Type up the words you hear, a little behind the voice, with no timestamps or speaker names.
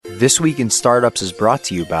This Week in Startups is brought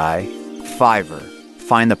to you by Fiverr.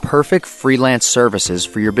 Find the perfect freelance services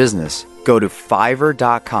for your business. Go to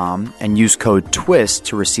Fiverr.com and use code TWIST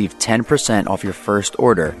to receive 10% off your first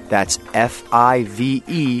order. That's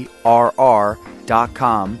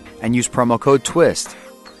Fiverr.com and use promo code TWIST.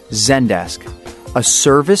 Zendesk, a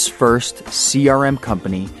service-first CRM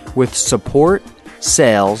company with support,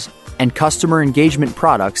 sales, and customer engagement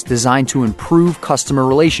products designed to improve customer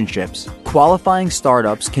relationships. Qualifying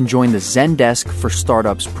startups can join the Zendesk for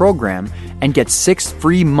Startups program and get 6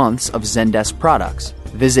 free months of Zendesk products.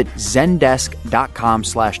 Visit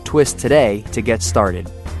zendesk.com/twist today to get started.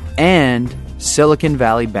 And Silicon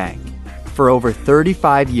Valley Bank. For over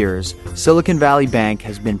 35 years, Silicon Valley Bank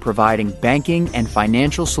has been providing banking and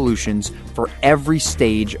financial solutions for every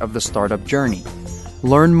stage of the startup journey.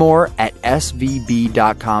 Learn more at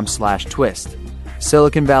svb.com/twist.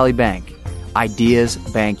 Silicon Valley Bank. Ideas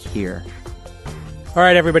bank here. All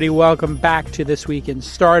right, everybody, welcome back to This Week in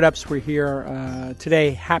Startups. We're here. Today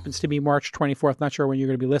happens to be March 24th. Not sure when you're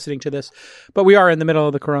going to be listening to this, but we are in the middle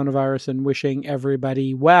of the coronavirus and wishing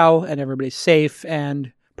everybody well and everybody safe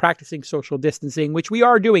and practicing social distancing, which we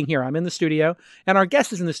are doing here. I'm in the studio and our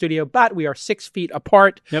guest is in the studio, but we are 6 feet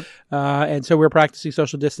apart. Yep. And so we're practicing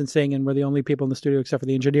social distancing and we're the only people in the studio except for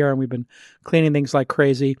the engineer. And we've been cleaning things like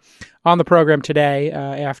crazy on the program today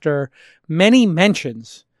after many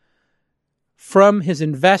mentions from his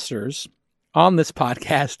investors on this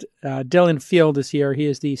podcast. Dylan Field is here. He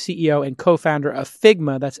is the CEO and co-founder of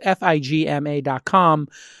Figma. That's Figma.com,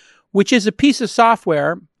 which is a piece of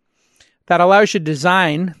software that allows you to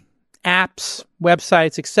design apps,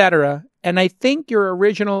 websites, etc. And I think your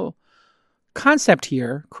original concept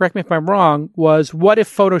here, correct me if I'm wrong, was what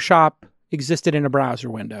if Photoshop existed in a browser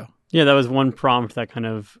window? Yeah, that was one prompt that kind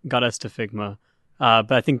of got us to Figma.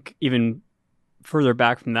 But I think even further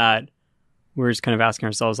back from that, we're just kind of asking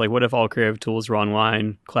ourselves, like, what if all creative tools were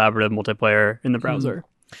online, collaborative, multiplayer in the browser?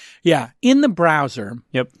 Yeah, in the browser.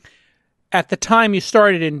 Yep. At the time you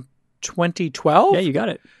started in 2012? Yeah, you got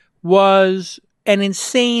it. Was an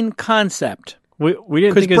insane concept. We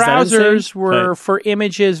didn't think it was browsers that insane, were for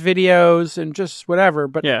images, videos, and just whatever,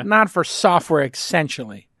 but Yeah. not for software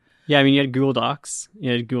essentially. Yeah, I mean, you had Google Docs,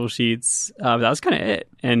 you had Google Sheets. But that was kind of it.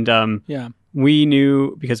 And Yeah. we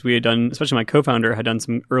knew, because we had done, especially my co-founder, had done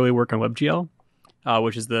some early work on WebGL,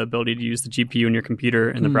 which is the ability to use the GPU in your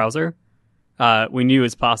computer in the browser. We knew it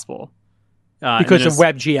was possible. Because of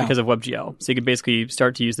WebGL. Because of WebGL. So you could basically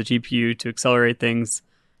start to use the GPU to accelerate things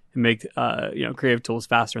and make creative tools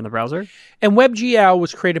faster in the browser. And WebGL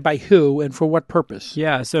was created by who and for what purpose?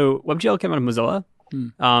 Yeah, so WebGL came out of Mozilla,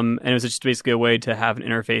 and it was just basically a way to have an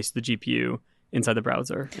interface to the GPU inside the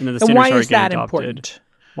browser. And then the standard why started is getting that adopted. important?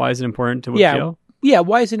 Why is it important to WebGL? Yeah,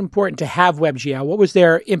 why is it important to have WebGL? What was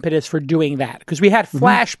their impetus for doing that? Because we had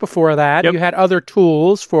Flash before that. Yep. You had other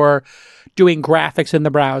tools for doing graphics in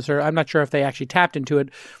the browser. I'm not sure if they actually tapped into it.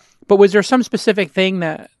 But was there some specific thing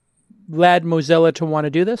that led Mozilla to want to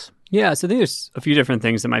do this? Yeah, so I think there's a few different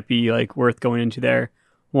things that might be like worth going into there.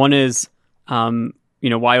 One is,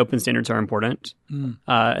 why open standards are important. And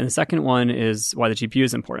the second one is why the GPU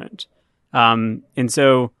is important. And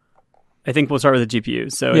so I think we'll start with the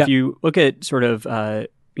GPU. So if you look at sort of,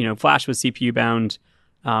 Flash was CPU bound.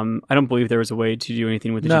 I don't believe there was a way to do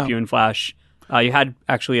anything with the GPU in Flash. You had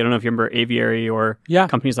actually, I don't know if you remember Aviary or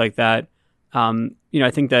companies like that. I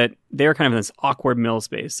think that they're kind of in this awkward middle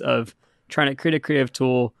space of trying to create a creative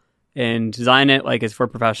tool and design it like it's for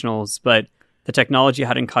professionals, but the technology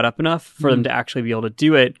hadn't caught up enough for them to actually be able to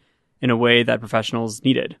do it in a way that professionals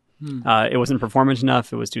needed. It wasn't performant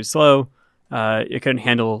enough. It was too slow. It couldn't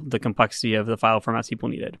handle the complexity of the file formats people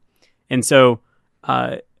needed. And so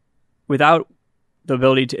without the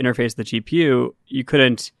ability to interface the GPU, you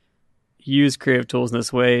couldn't use creative tools in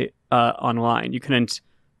this way online. You couldn't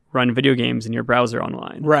run video games in your browser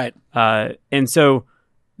online. Right. And so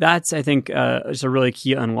that's, I think, is a really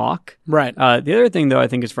key unlock. Right. The other thing, though, I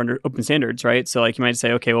think is for under open standards, right? So like you might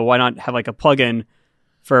say, okay, well, why not have like a plugin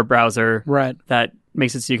for a browser that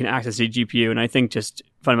makes it so you can access the GPU? And I think just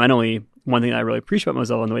fundamentally, one thing that I really appreciate about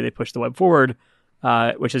Mozilla and the way they push the web forward,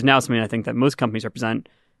 which is now something I think that most companies represent,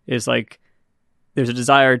 is like there's a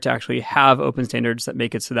desire to actually have open standards that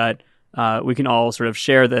make it so that we can all sort of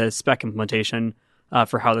share the spec implementation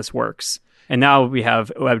for how this works. And now we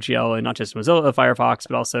have WebGL and not just Mozilla Firefox,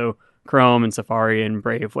 but also Chrome and Safari and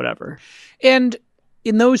Brave, whatever. And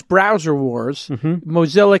in those browser wars,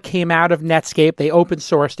 Mozilla came out of Netscape. They open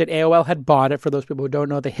sourced it. AOL had bought it, for those people who don't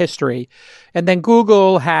know the history. And then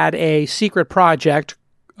Google had a secret project,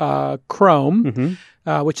 Chrome,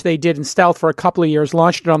 which they did in stealth for a couple of years,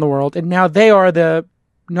 launched it on the world. And now they are the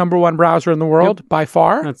number one browser in the world by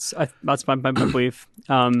far. That's my belief.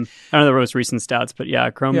 I don't know the most recent stats, but yeah,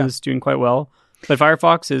 Chrome is doing quite well. But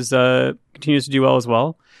Firefox is continues to do well as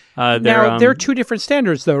well. Now, there are two different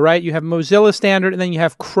standards, though, right? You have Mozilla standard, and then you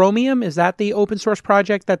have Chromium. Is that the open source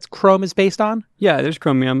project that Chrome is based on? Yeah, there's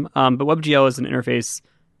Chromium, but WebGL is an interface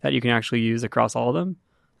that you can actually use across all of them.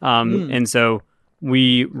 And so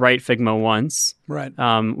we write Figma once. Right.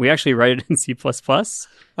 We actually write it in C++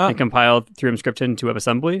 and compile through Emscripten into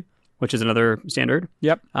WebAssembly, which is another standard.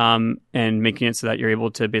 Yep. And making it so that you're able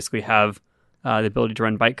to basically have the ability to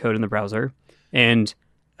run bytecode in the browser. And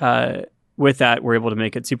with that, we're able to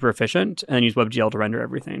make it super efficient and then use WebGL to render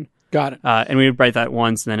everything. Got it. And we write that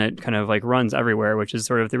once, and then it kind of like runs everywhere, which is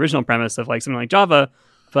sort of the original premise of like something like Java.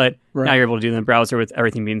 But now you're able to do it in the browser with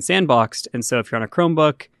everything being sandboxed. And so if you're on a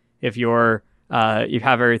Chromebook, if you're you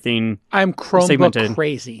have everything I'm Chromebook segmented.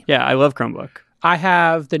 crazy. Yeah, I love Chromebook. I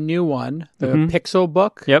have the new one, the Pixel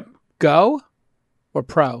Book. Yep. Go or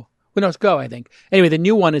Pro? Well, no, it's Go, I think. Anyway, the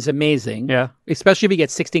new one is amazing. Yeah. Especially if you get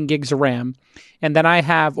 16 gigs of RAM. And then I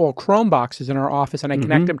have all Chrome boxes in our office, and I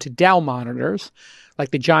connect them to Dell monitors,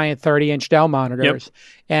 like the giant 30-inch Dell monitors. Yep.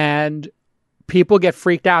 And people get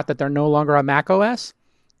freaked out that they're no longer on Mac OS.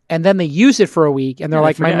 And then they use it for a week, and they're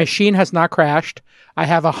like, my machine has not crashed. I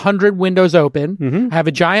have 100 windows open. I have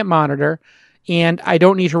a giant monitor, and I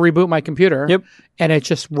don't need to reboot my computer. Yep. And it's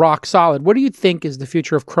just rock solid. What do you think is the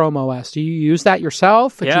future of Chrome OS? Do you use that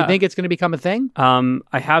yourself? Do you think it's going to become a thing?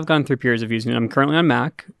 I have gone through periods of using it. I'm currently on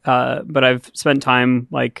Mac, but I've spent time,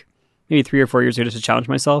 like maybe 3 or 4 years ago, just to challenge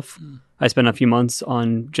myself. I spent a few months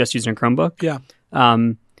on just using a Chromebook. Yeah.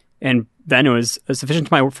 And then it was sufficient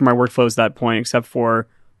for my workflows at that point, except for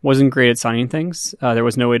wasn't great at signing things. There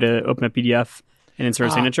was no way to open a PDF and insert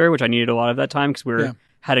a signature, which I needed a lot of that time because we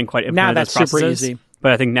hadn't quite implemented those processes. Now that's super easy.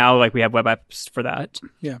 But I think now like we have web apps for that.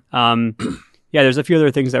 Yeah. There's a few other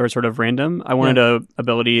things that were sort of random. I wanted a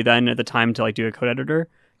ability then at the time to like do a code editor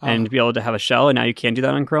and be able to have a shell, and now you can do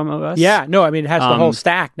that on Chrome OS. Yeah, no, I mean, it has the whole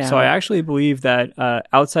stack now. So I actually believe that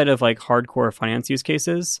outside of like hardcore finance use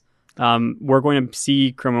cases, we're going to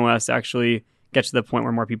see Chrome OS actually get to the point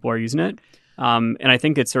where more people are using it. And I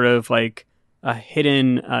think it's sort of like a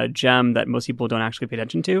hidden gem that most people don't actually pay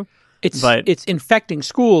attention to. It's infecting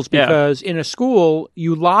schools because in a school,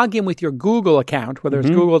 you log in with your Google account, whether it's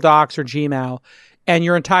Google Docs or Gmail, and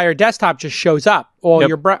your entire desktop just shows up. All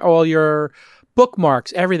your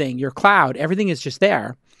bookmarks, everything, your cloud, everything is just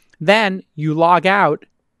there. Then you log out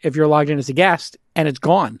if you're logged in as a guest, and it's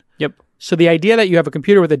gone. Yep. So the idea that you have a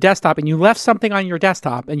computer with a desktop and you left something on your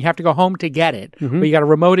desktop and you have to go home to get it, or you got a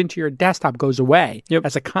remote into your desktop goes away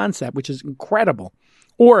as a concept, which is incredible.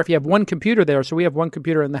 Or if you have one computer there, so we have one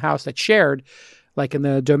computer in the house that's shared, like in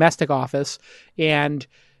the domestic office, and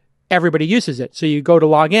everybody uses it. So you go to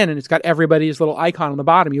log in and it's got everybody's little icon on the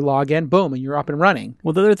bottom. You log in, boom, and you're up and running.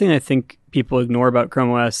 Well, the other thing I think people ignore about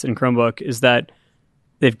Chrome OS and Chromebook is that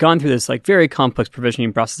they've gone through this like very complex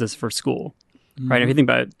provisioning processes for school. Right? If you think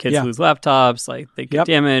about it, kids lose laptops, like they get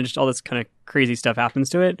damaged, all this kind of crazy stuff happens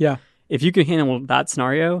to it. Yeah. If you can handle that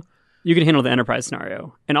scenario, you can handle the enterprise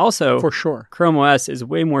scenario. And also, for sure, Chrome OS is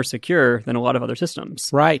way more secure than a lot of other systems.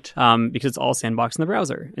 Right. Because it's all sandboxed in the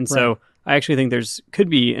browser. And so I actually think could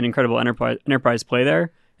be an incredible enterprise play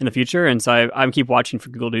there in the future. And so I keep watching for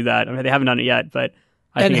Google to do that. I mean, they haven't done it yet, but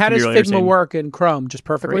I think it could be really And how does Figma work in Chrome? Just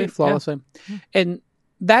perfectly, flawlessly? Yeah. And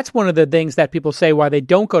that's one of the things that people say why they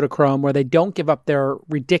don't go to Chrome, where they don't give up their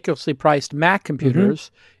ridiculously priced Mac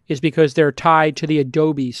computers, is because they're tied to the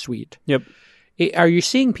Adobe suite. Yep. Are you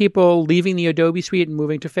seeing people leaving the Adobe suite and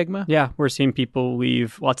moving to Figma? Yeah, we're seeing people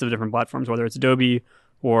leave lots of different platforms, whether it's Adobe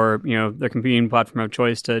or their computing platform of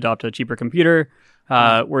choice to adopt a cheaper computer.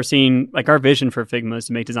 We're seeing like our vision for Figma is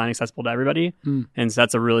to make design accessible to everybody, and so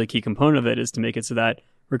that's a really key component of it, is to make it so that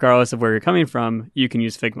regardless of where you're coming from, you can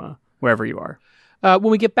use Figma wherever you are.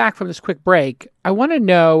 When we get back from this quick break, I want to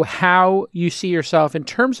know how you see yourself in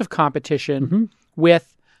terms of competition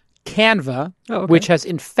with Canva, which has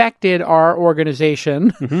infected our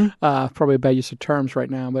organization. Probably a bad use of terms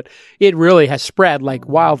right now, but it really has spread like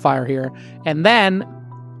wildfire here. And then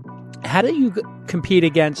how do you compete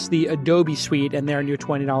against the Adobe suite and their new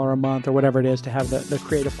 $20 a month or whatever it is to have the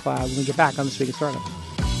Creative Cloud when we get back on This Week in Startup?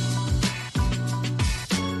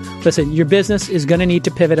 Listen, your business is going to need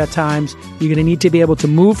to pivot at times. You're going to need to be able to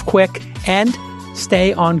move quick and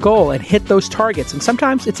stay on goal and hit those targets. And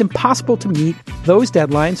sometimes it's impossible to meet those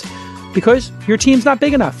deadlines because your team's not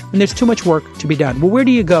big enough and there's too much work to be done. Well, where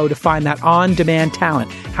do you go to find that on-demand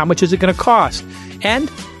talent? How much is it going to cost?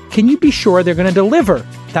 And can you be sure they're going to deliver?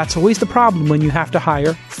 That's always the problem when you have to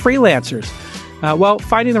hire freelancers. Well,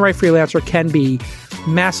 finding the right freelancer can be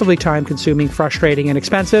massively time-consuming, frustrating, and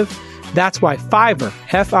expensive. That's why Fiverr,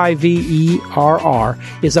 Fiverr,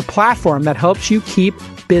 is a platform that helps you keep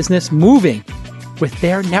business moving with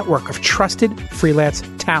their network of trusted freelance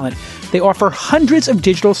talent. They offer hundreds of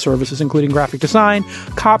digital services, including graphic design,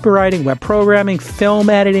 copywriting, web programming, film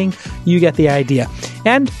editing. You get the idea.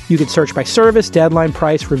 And you can search by service, deadline,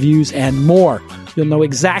 price, reviews, and more. You'll know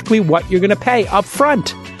exactly what you're going to pay up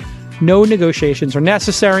front. No negotiations are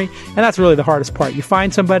necessary, and that's really the hardest part. You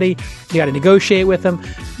find somebody, you got to negotiate with them.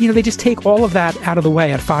 They just take all of that out of the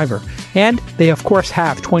way at Fiverr. And they, of course,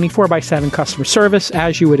 have 24/7 customer service,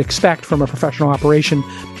 as you would expect from a professional operation.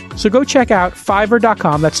 So go check out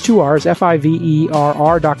Fiverr.com, that's 2 R's,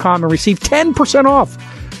 Fiverr.com, and receive 10% off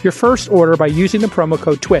your first order by using the promo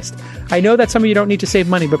code TWIST. I know that some of you don't need to save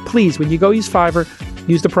money, but please, when you go use Fiverr,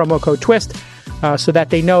 use the promo code TWIST so that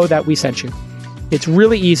they know that we sent you. It's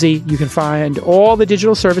really easy. You can find all the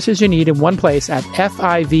digital services you need in one place at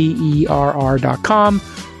Fiverr.com.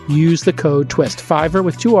 Use the code TWIST. Fiverr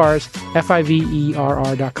with 2 R's,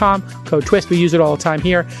 Fiverr.com. Code TWIST. We use it all the time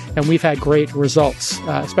here, and we've had great results,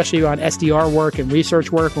 especially on SDR work and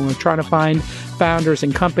research work when we're trying to find founders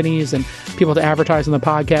and companies and people to advertise on the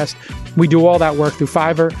podcast. We do all that work through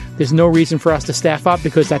Fiverr. There's no reason for us to staff up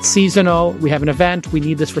because that's seasonal. We have an event. We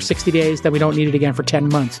need this for 60 days. Then we don't need it again for 10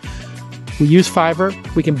 months. We use Fiverr.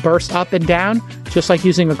 We can burst up and down, just like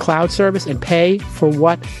using a cloud service, and pay for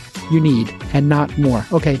what you need and not more.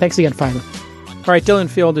 Okay, thanks again, Fiverr. All right, Dylan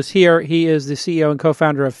Field is here. He is the CEO and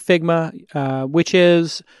co-founder of Figma, which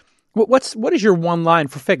is, what is your one line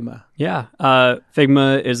for Figma? Yeah,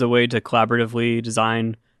 Figma is a way to collaboratively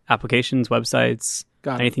design applications, websites,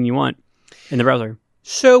 anything you want in the browser.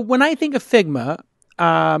 So when I think of Figma,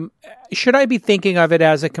 should I be thinking of it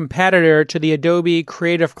as a competitor to the Adobe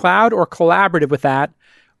Creative Cloud or collaborative with that?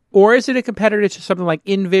 Or is it a competitor to something like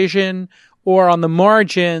InVision or on the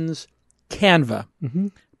margins, Canva? Mm-hmm.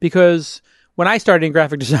 Because when I started in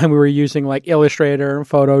graphic design, we were using like Illustrator and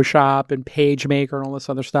Photoshop and PageMaker and all this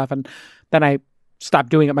other stuff. And then I stopped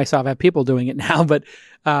doing it myself. I have people doing it now. But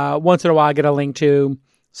once in a while, I get a link to,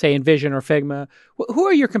 say, InVision or Figma. Who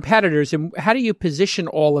are your competitors and how do you position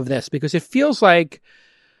all of this? Because it feels like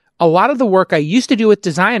a lot of the work I used to do with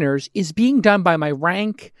designers is being done by my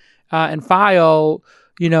rank and file,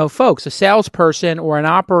 folks. A salesperson or an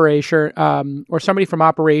operator or somebody from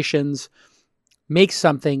operations makes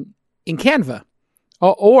something in Canva.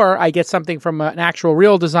 Or I get something from an actual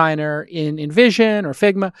real designer in InVision or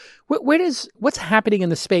Figma. What's happening in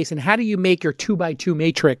the space, and how do you make your 2x2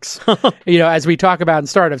 matrix? As we talk about in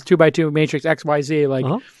startups, 2x2 matrix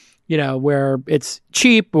XYZ, where it's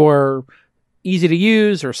cheap or easy to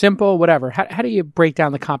use or simple, whatever. How do you break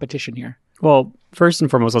down the competition here? Well, first and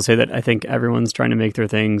foremost, I'll say that I think everyone's trying to make their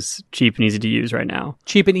things cheap and easy to use right now.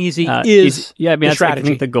 Cheap and easy is the that's strategy. I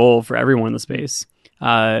think the goal for everyone in the space.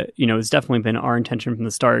 It's definitely been our intention from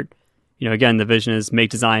the start. Again, the vision is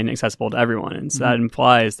make design accessible to everyone. And so that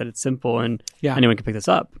implies that it's simple and anyone can pick this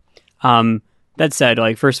up. That said,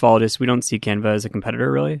 first of all, we don't see Canva as a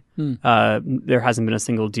competitor, really. There hasn't been a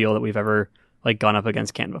single deal that we've ever gone up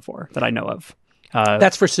against Canva for that I know of.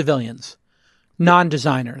 That's for civilians,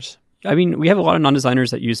 non-designers. I mean, we have a lot of non-designers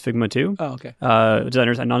that use Figma too. Oh, okay.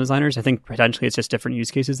 Designers and non-designers. I think potentially it's just different use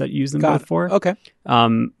cases that you use them both for. Okay.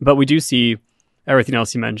 But we do see everything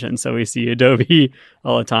else you mentioned. So we see Adobe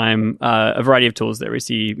all the time, a variety of tools there. We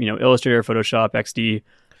see, Illustrator, Photoshop,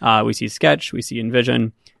 XD. We see Sketch, we see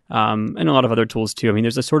InVision, and a lot of other tools too. I mean,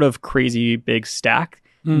 there's a sort of crazy big stack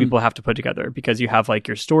people have to put together because you have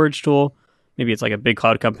your storage tool. Maybe it's a big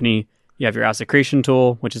cloud company. You have your asset creation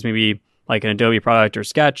tool, which is maybe an Adobe product or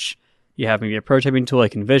Sketch. You have maybe a prototyping tool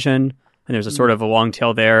like InVision. And there's a sort of a long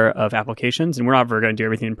tail there of applications. And we're not ever going to do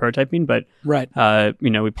everything in prototyping, but right.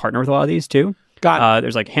 We partner with a lot of these too. Got it.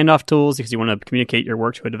 There's handoff tools because you want to communicate your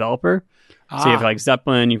work to a developer. So you have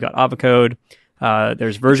Zeppelin, you've got Avocode.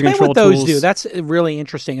 There's version control tools. What those do. That's really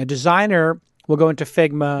interesting. A designer will go into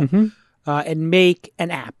Figma and make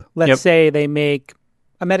an app. Let's say they make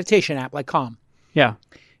a meditation app like Calm. Yeah.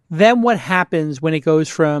 Then what happens when it goes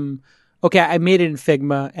from, okay, I made it in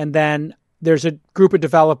Figma, and then there's a group of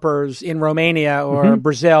developers in Romania or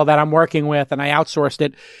Brazil that I'm working with, and I outsourced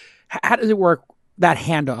it. How does it work, that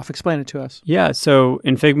handoff? Explain it to us. Yeah, so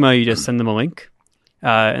in Figma, you just send them a link.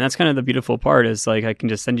 And that's kind of the beautiful part is I can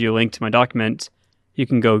just send you a link to my document. You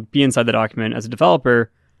can go be inside the document as a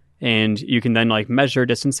developer, and you can then measure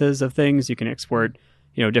distances of things. You can export,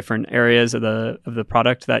 different areas of the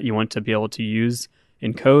product that you want to be able to use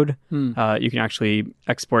in code. You can actually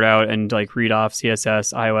export out and read off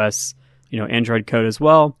CSS, iOS, Android code as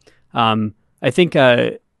well. I think,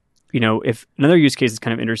 if another use case is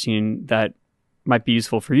kind of interesting that might be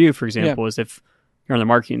useful for you, for example, is if you're on the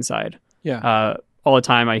marketing side. Yeah. All the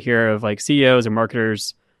time I hear of like CEOs and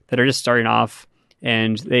marketers that are just starting off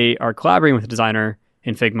and they are collaborating with a designer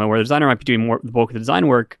in Figma, where the designer might be doing more the bulk of the design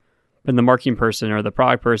work, but the marketing person or the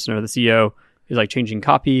product person or the CEO is like changing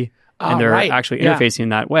copy and they're actually interfacing in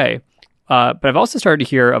that way. But I've also started to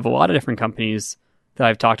hear of a lot of different companies that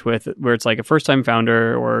I've talked with where it's like a first-time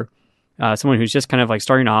founder or someone who's just kind of like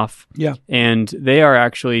starting off. Yeah. And they are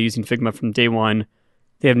actually using Figma from day one.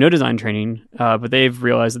 They have no design training, but they've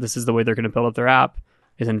realized that this is the way they're going to build up their app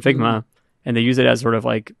is in Figma. And they use it as sort of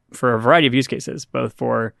like for a variety of use cases, both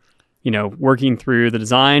for, working through the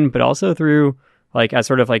design, but also through like as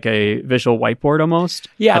sort of like a visual whiteboard almost.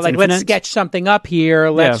 Yeah, That's like infinite. let's sketch something up here.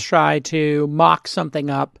 Let's try to mock something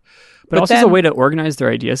up. But also as a way to organize their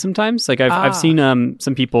ideas sometimes. Like I've seen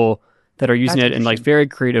some people that are using it in like very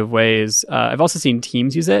creative ways. I've also seen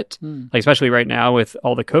teams use it, like especially right now with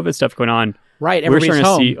all the COVID stuff going on. Right, we're everybody's starting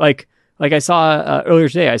home. to see like I saw earlier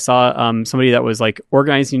today. I saw somebody that was like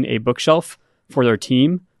organizing a bookshelf for their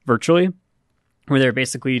team virtually, where they're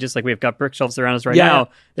basically just like we've got bookshelves around us right now.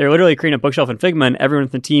 They're literally creating a bookshelf in Figma, and everyone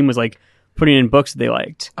in the team was like putting in books that they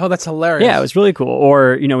liked. Oh, that's hilarious. Yeah, it was really cool.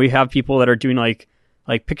 Or we have people that are doing like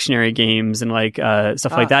Pictionary games and like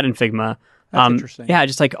stuff like that in Figma. That's interesting. Yeah,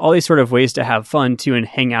 just like all these sort of ways to have fun too and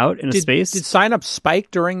hang out in a space. Did sign-ups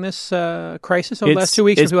spike during this crisis over the last 2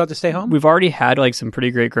 weeks when people had to stay home? We've already had like some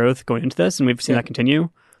pretty great growth going into this, and we've seen that continue.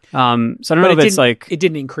 So I don't know if it's like... It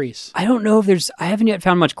didn't increase. I don't know if I haven't yet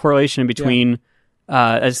found much correlation between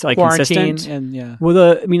as like quarantine consistent. And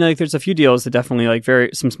Well, there's a few deals that definitely like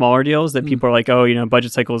some smaller deals that people are like, oh,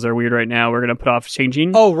 budget cycles are weird right now. We're going to put off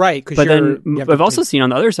changing. Oh, right. But then I've also seen on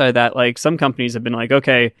the other side of that, like some companies have been like,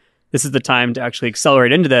 okay, this is the time to actually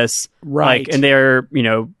accelerate into this. Right. Like, and they're,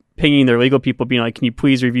 pinging their legal people being like, can you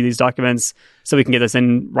please review these documents so we can get this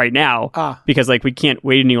in right now? Because like we can't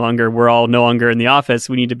wait any longer. We're all no longer in the office.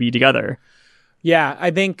 We need to be together. Yeah,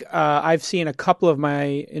 I think I've seen a couple of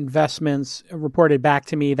my investments reported back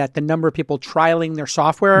to me that the number of people trialing their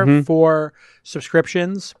software for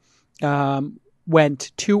subscriptions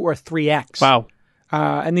went 2 or 3x. Wow.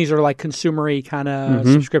 And these are like consumer-y kind of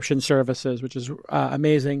subscription services, which is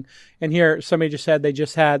amazing. And here, somebody just said they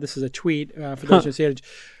just had, this is a tweet for those who see it,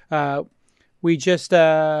 we just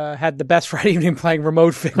had the best Friday evening playing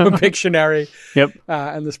remote Figma Pictionary. Yep.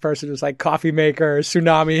 And this person was like coffee maker,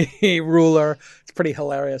 tsunami ruler. It's pretty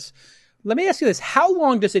hilarious. Let me ask you this. How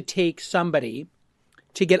long does it take somebody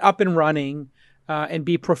to get up and running and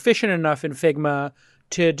be proficient enough in Figma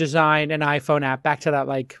to design an iPhone app? Back to that,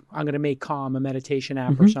 like, I'm going to make Calm a meditation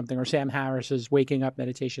app or something, or Sam Harris's Waking Up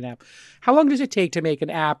meditation app. How long does it take to make an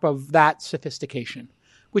app of that sophistication,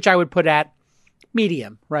 which I would put at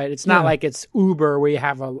medium, right? It's not like it's Uber where you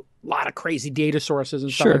have a lot of crazy data sources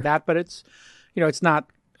and stuff like that, but it's, it's not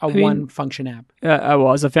a one function app.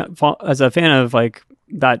 Well, as a fan of like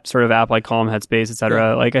that sort of app, like Calm, Headspace,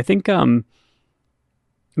 etc. Like I think I'm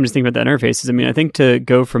just thinking about the interfaces. I mean, I think to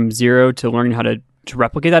go from zero to learning how to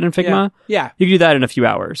replicate that in Figma, you can do that in a few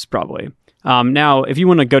hours probably. Now, if you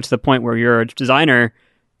want to go to the point where you're a designer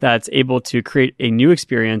that's able to create a new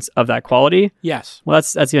experience of that quality. Yes. Well,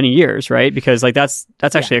 that's many years, right? Because like that's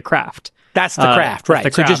actually a craft. That's the craft, right? The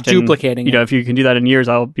craft. So just duplicating it. If you can do that in years,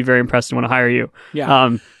 I'll be very impressed and want to hire you.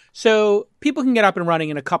 Yeah. So people can get up and running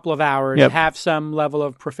in a couple of hours, have some level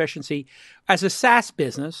of proficiency. As a SaaS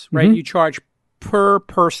business, right, you charge per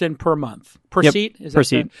person per month. Per seat? Is per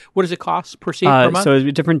seat. What does it cost per seat per month? So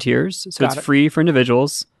it's different tiers. So it's free for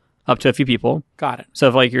individuals up to a few people. Got it. So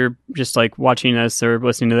if like you're just like watching this or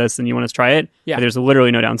listening to this and you want to try it, there's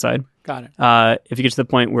literally no downside. Got it. If you get to the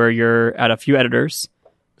point where you're at a few editors,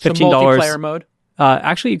 $15. So multiplayer mode?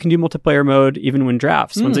 Actually, you can do multiplayer mode even when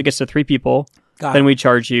drafts. Once it gets to 3 people, then we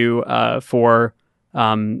charge you for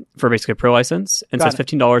basically a pro license. And so it's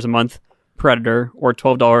 $15 a month per editor or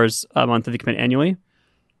 $12 a month if you commit annually.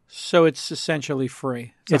 So it's essentially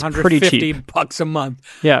free. It's pretty cheap. $150 a month.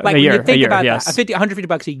 Yeah, like a year. When you think about yes. that,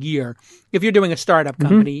 $150 a year. If you're doing a startup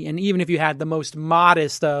company, and even if you had the most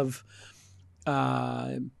modest of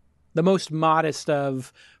funding,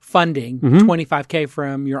 $25K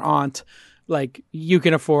from your aunt, like you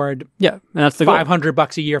can afford and that's the goal.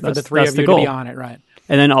 $500 a year for the three of you to be on it, right?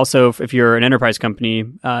 And then also if you're an enterprise company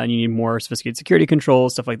and you need more sophisticated security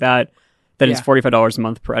controls, stuff like that, then it's $45 a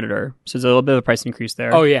month per editor. So there's a little bit of a price increase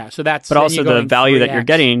there. Oh yeah, so that's but also the value that you're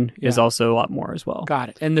getting is Yeah. also a lot more as well. Got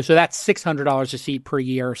it. And so that's $600 a seat per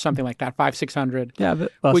year, or something like that, $500-600. Yeah,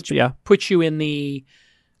 but less, which but yeah. puts you in the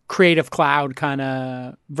Creative Cloud kind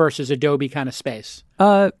of versus Adobe kind of space?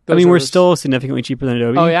 I mean, we're still significantly cheaper than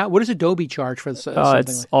Adobe. Oh yeah, what does Adobe charge for something?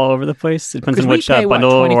 It's all over the place. It depends on we which pay,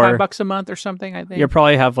 bundle what, $25 or a month or something. I think you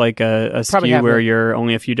probably have like a Probably SKU have where it. you're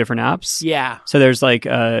only a few different apps. Yeah. So there's like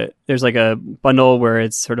a bundle where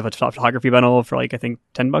it's sort of a photography bundle for like I think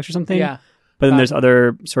 $10 or something. Yeah. But then there's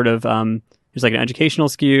other sort of there's like an educational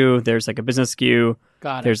SKU. There's like a business SKU.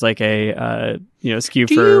 Got it. There's like a SKU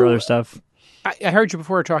Do for you- other stuff. I heard you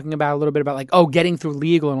before talking about a little bit about like getting through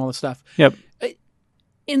legal and all this stuff. Yep.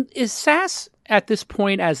 Is SaaS at this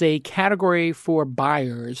point as a category for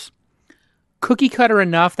buyers cookie cutter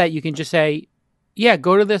enough that you can just say, yeah,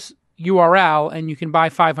 go to this URL and you can buy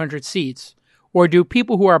 500 seats? Or do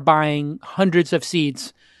people who are buying hundreds of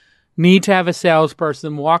seats need to have a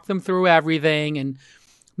salesperson walk them through everything and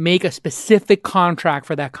make a specific contract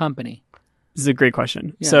for that company? This is a great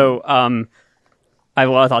question. Yeah. So I have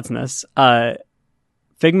a lot of thoughts on this.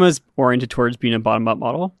 Figma's oriented towards being a bottom-up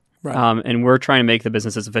model. Right. And we're trying to make the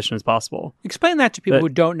business as efficient as possible. Explain that to people who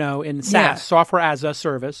don't know. In SaaS, Yeah. software as a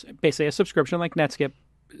service, basically a subscription like Netscape,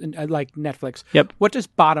 like Netflix. Yep. What does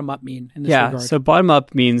bottom up mean in this regard? So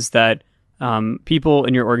bottom-up means that people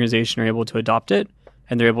in your organization are able to adopt it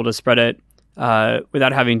and they're able to spread it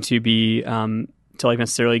without having to be to like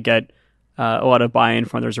necessarily get a lot of buy-in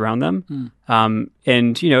from others around them. And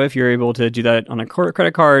if you're able to do that on a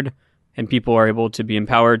credit card and people are able to be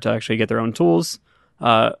empowered to actually get their own tools,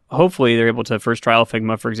 hopefully they're able to first trial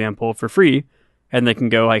Figma, for example, for free, and they can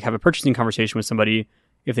go like have a purchasing conversation with somebody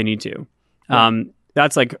if they need to.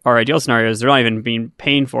 That's like our ideal scenario is they're not even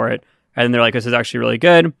paying for it. And then they're like, this is actually really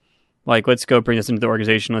good. Like, let's go bring this into the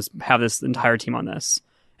organization. Let's have this entire team on this.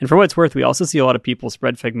 And for what it's worth, we also see a lot of people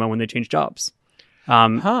spread Figma when they change jobs.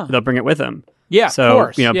 They'll bring it with them. Yeah, so, of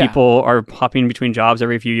course. Yeah. people are hopping between jobs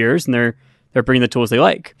every few years and they're bringing the tools they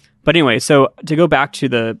like. But anyway, so to go back to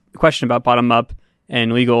the question about bottom up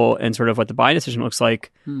and legal and sort of what the buying decision looks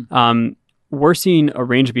like, we're seeing a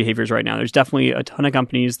range of behaviors right now. There's definitely a ton of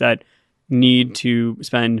companies that need to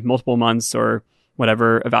spend multiple months or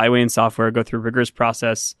whatever evaluating software, go through a rigorous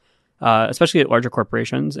process, especially at larger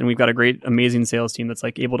corporations. And we've got a great, amazing sales team that's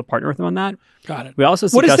like able to partner with them on that. Got it. We also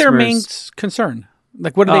see What is their customers- main concern?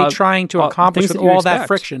 Like, what are they trying to accomplish things with that you all that expect.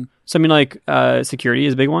 friction? So I mean, like security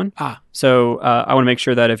is a big one. So I want to make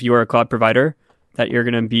sure that if you are a cloud provider, that you're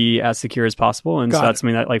going to be as secure as possible. And so Got that's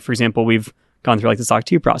something that, like, for example, we've gone through like the SOC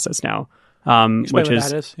 2 process now, which what is,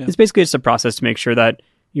 that is. Yeah. it's basically just a process to make sure that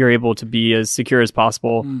you're able to be as secure as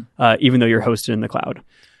possible, even though you're hosted in the cloud.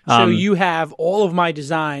 So you have all of my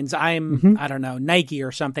designs. I'm, I don't know, Nike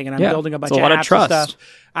or something, and I'm building a bunch it's a of lot of apps trust. and stuff.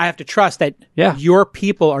 I have to trust that Yeah. your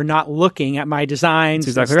people are not looking at my designs,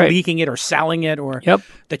 That's exactly right. leaking it or selling it, or Yep.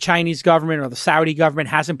 the Chinese government or the Saudi government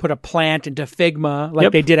hasn't put a plant into Figma like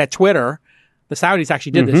Yep. they did at Twitter. The Saudis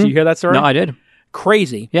actually did this. You hear that story? No, I did.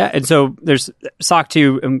 Crazy. Yeah, and so there's SOC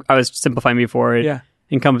 2, I was simplifying before, it Yeah.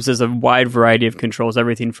 encompasses a wide variety of controls,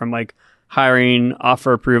 everything from like hiring,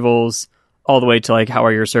 offer approvals, all the way to like how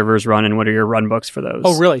are your servers run and what are your run books for those.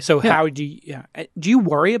 Oh, really? So how do you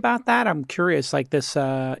worry about that? I'm curious, like this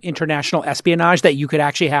international espionage that you could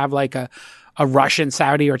actually have like a Russian,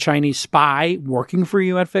 Saudi, or Chinese spy working for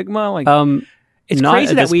you at Figma. Like, it's not crazy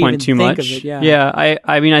at that this we point even too think much. of it. Yeah. Yeah,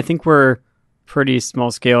 I mean, I think we're pretty small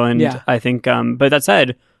scale, and Yeah. I think, but that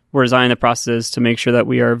said, we're designing the process to make sure that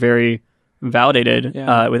we are very validated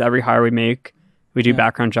Yeah. with every hire we make. We do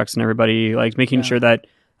background checks on everybody, like making sure that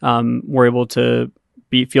we're able to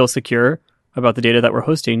feel secure about the data that we're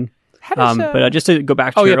hosting. How does, But just to go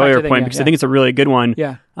back to your back earlier to the- point, yeah, because yeah. I think it's a really good one.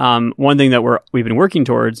 Yeah. One thing that we've been working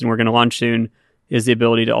towards and we're going to launch soon is the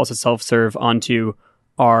ability to also self-serve onto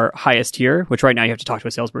our highest tier, which right now you have to talk to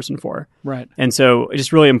a salesperson for. Right. And so it's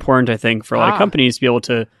just really important, I think, for a lot of companies to be able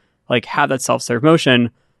to like have that self-serve motion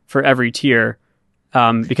for every tier.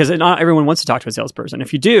 Because not everyone wants to talk to a salesperson.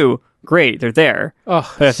 If you do, great, they're there. Oh,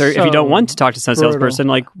 But if you don't want to talk to some brutal. salesperson,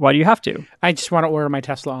 like, why do you have to? I just want to order my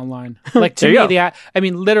Tesla online. Like to There you me, go. I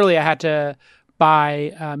mean, literally, I had to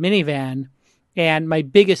buy a minivan, and my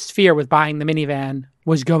biggest fear with buying the minivan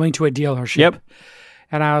was going to a dealership. Yep.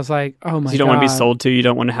 And I was like, oh my god. You don't want to be sold to. You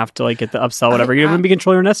don't want to have to like get the upsell, whatever. You want to be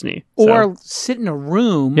control your destiny. So, Or sit in a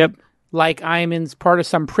room Yep. like I'm in part of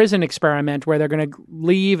some prison experiment where they're going to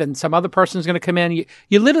leave and some other person's going to come in.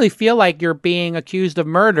 You literally feel like you're being accused of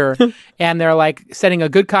murder and they're like setting a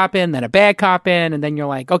good cop in, then a bad cop in. And then you're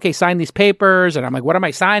like, okay, sign these papers. And I'm like, what am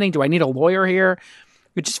I signing? Do I need a lawyer here?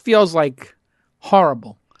 It just feels like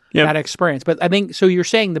horrible. Yep. That experience. But I think, so you're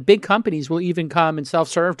saying the big companies will even come and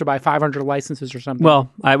self-serve to buy 500 licenses or something.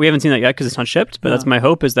 Well, we haven't seen that yet because it's not shipped, but that's my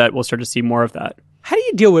hope is that we'll start to see more of that. How do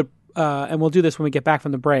you deal with and we'll do this when we get back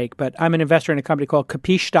from the break, but I'm an investor in a company called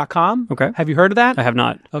Capiche.com. Okay. Have you heard of that? I have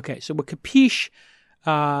not. Okay. So what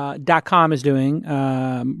Capiche.com is doing,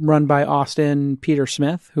 run by Austin Peter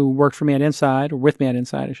Smith, who worked for me at Inside, or with me at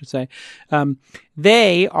Inside, I should say.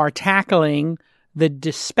 They are tackling the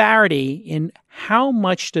disparity in how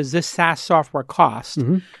much does this SaaS software cost?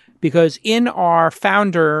 Mm-hmm. Because in our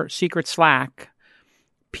founder secret Slack,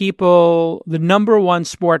 the number one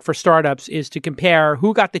sport for startups is to compare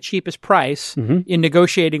who got the cheapest price in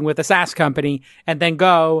negotiating with a SaaS company and then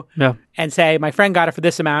go and say, my friend got it for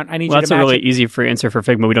this amount. I need you to match it. That's a really easy free answer for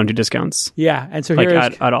Figma. We don't do discounts. Yeah. And so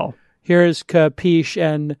at all. Here's Capiche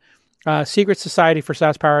and Secret Society for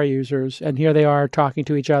SaaS Power Users. And here they are talking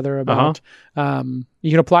to each other about,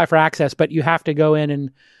 you can apply for access, but you have to go in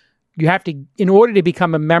and in order to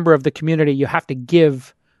become a member of the community, you have to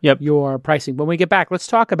give your pricing. When we get back, let's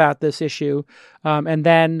talk about this issue. And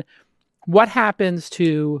then what happens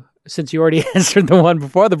since you already answered the one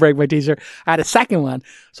before the break, my teaser, I had a second one.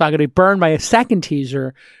 So I'm going to burn my second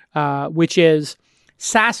teaser, which is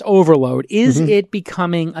SaaS overload. Is it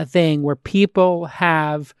becoming a thing where people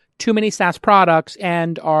have too many SaaS products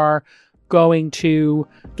and are going to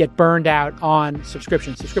get burned out on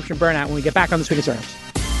subscription burnout when we get back on This Week in Startups?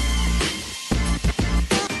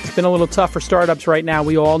 It's been a little tough for startups right now.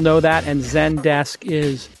 We all know that. And Zendesk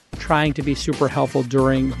is trying to be super helpful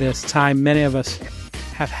during this time. Many of us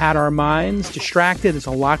have had our minds distracted. There's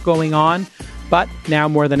a lot going on. But now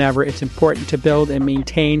more than ever, it's important to build and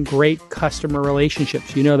maintain great customer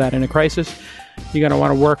relationships. You know that in a crisis, you're going to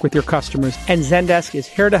want to work with your customers. And Zendesk is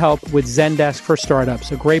here to help with Zendesk for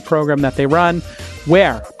Startups, a great program that they run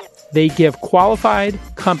where they give qualified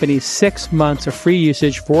companies 6 months of free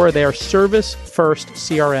usage for their service-first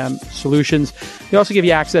CRM solutions. They also give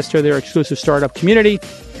you access to their exclusive startup community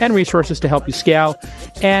and resources to help you scale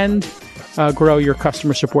and grow your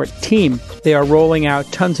customer support team. They are rolling out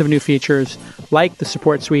tons of new features like the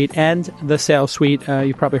support suite and the sales suite.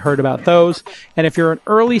 You've probably heard about those. And if you're an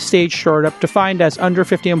early stage startup defined as under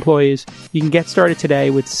 50 employees, you can get started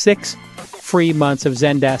today with 6 free months of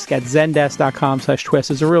Zendesk at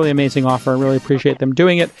zendesk.com/twist. It's a really amazing offer. I really appreciate them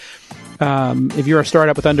doing it. If you're a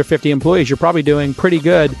startup with under 50 employees, you're probably doing pretty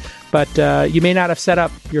good, but you may not have set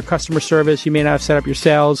up your customer service. You may not have set up your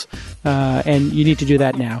sales, and you need to do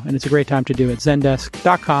that now. And it's a great time to do it.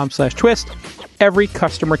 Zendesk.com/twist. Every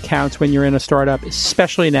customer counts when you're in a startup,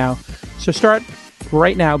 especially now. So start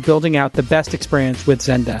right now building out the best experience with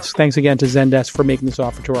Zendesk. Thanks again to Zendesk for making this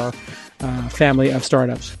offer to our family of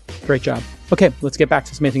startups. Great job. Okay, let's get back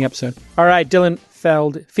to this amazing episode. All right, Dylan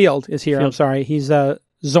Field is here. I'm sorry. He's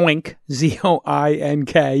Zoink,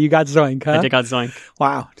 Zoink. You got Zoink, huh? I did got Zoink.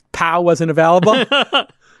 Wow. POW wasn't available? I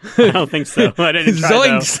don't think so. I didn't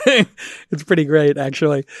try, Zoink. It's pretty great,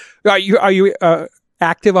 actually. Are you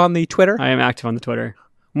active on the Twitter? I am active on the Twitter.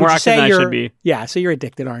 More active than I should be. Yeah, so you're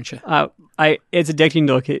addicted, aren't you? It's addicting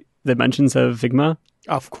to look at the mentions of Figma.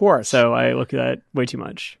 Of course. So I look at that way too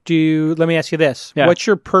much. Let me ask you this. Yeah. What's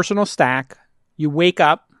your personal stack? You wake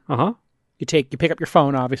up. You pick up your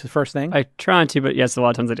phone, obviously, first thing. I try not to, but yes, a lot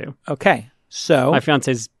of times I do. Okay. So my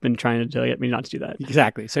fiance's been trying to get me not to do that.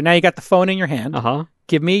 Exactly. So now you got the phone in your hand.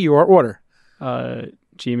 Give me your order.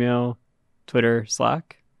 Gmail, Twitter,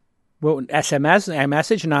 Slack. Well, SMS,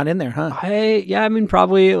 iMessage, not in there, huh?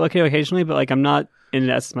 Probably looking occasionally, but I'm not in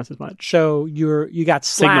SMS as much. So you got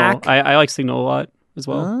Slack. Signal. I like Signal a lot as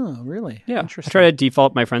well. Oh, really? Yeah. Interesting. I try to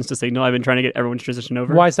default my friends to Signal. I've been trying to get everyone to transition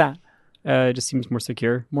over. Why is that? It just seems more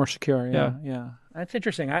secure. More secure, yeah. That's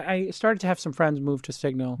interesting. I started to have some friends move to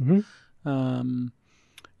Signal,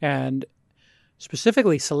 and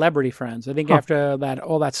specifically celebrity friends. I think after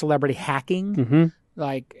all that celebrity hacking,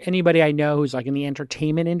 like anybody I know who's in the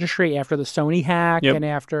entertainment industry, after the Sony hack and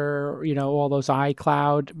after all those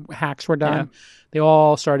iCloud hacks were done, they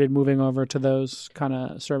all started moving over to those kind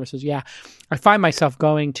of services. Yeah, I find myself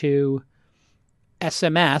going to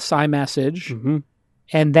SMS, iMessage.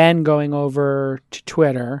 And then going over to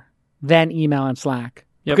Twitter, then email and Slack.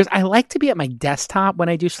 Because I like to be at my desktop when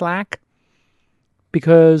I do Slack,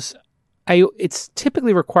 because it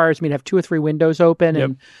typically requires me to have 2 or 3 windows open,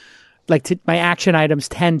 and my action items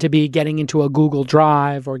tend to be getting into a Google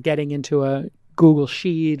Drive or getting into a Google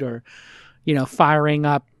Sheet or firing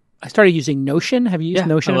up. I started using Notion. Have you used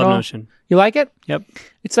Notion at all? Notion. You like it? Yep.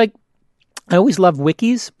 It's I always love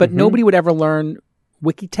wikis, but nobody would ever learn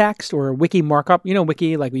wiki text or wiki markup,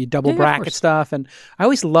 wiki, like you double bracket stuff. And I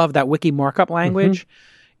always love that wiki markup language.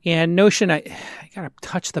 And Notion, I got to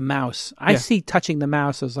touch the mouse. I see touching the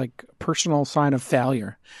mouse as a personal sign of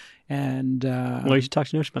failure. And well, you should talk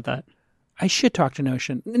to Notion about that. I should talk to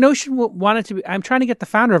Notion. Notion wanted to be, I'm trying to get the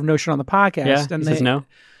founder of Notion on the podcast. Yeah, and he says no.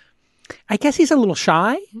 I guess he's a little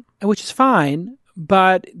shy, which is fine.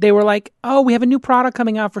 But they were like, "Oh, we have a new product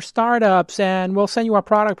coming out for startups, and we'll send you our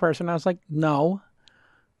product person." I was like, "No,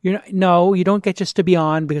 no, you don't get just to be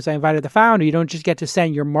on because I invited the founder. You don't just get to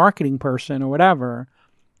send your marketing person or whatever.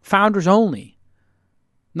 Founders only.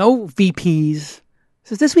 No VPs."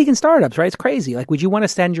 This is This Week in Startups, right? It's crazy. Like, would you want to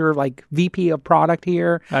send your like VP of product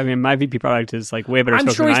here? I mean, my VP product is like way better. I'm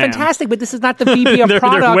sure than he's I am. fantastic, but this is not the VP of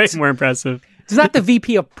product. They're way more impressive. It's not the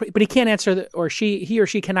VP of, but he can't answer he or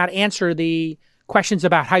she cannot answer the questions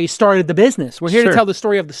about how you started the business. We're here to tell the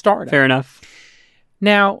story of the startup. Fair enough.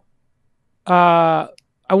 Now, I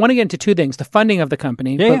want to get into two things: the funding of the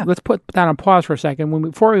company. Yeah. Let's put that on pause for a second.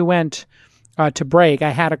 Before we went to break,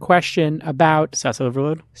 I had a question about SaaS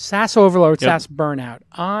overload. SaaS overload, SaaS burnout.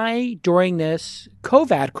 I, during this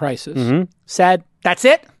COVID crisis, said, "That's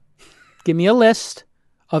it. Give me a list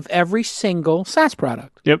of every single SaaS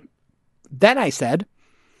product." Yep. Then I said,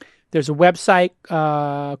 there's a website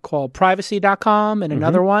called privacy.com and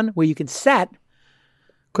another one where you can set,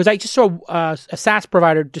 because I just saw a SaaS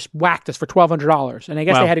provider just whacked us for $1,200. And I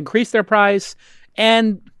guess they had increased their price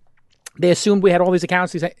and they assumed we had all these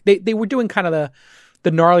accounts. They were doing kind of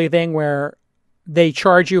the gnarly thing where they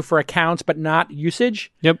charge you for accounts but not usage.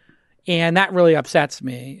 Yep. And that really upsets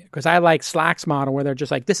me because I like Slack's model where they're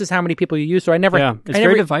just like, this is how many people you use. So it's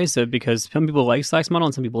very divisive because some people like Slack's model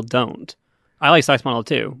and some people don't. I like Slack's model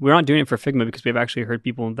too. We're not doing it for Figma because we've actually heard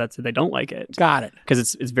people that say they don't like it. Got it.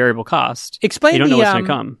 Because it's variable cost. Explain you don't know what's going to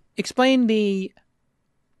come. Explain the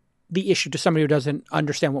issue to somebody who doesn't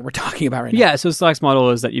understand what we're talking about right now. Yeah, so Slack's model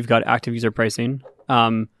is that you've got active user pricing.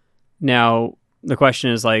 Now, the question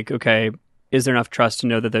is like, okay, is there enough trust to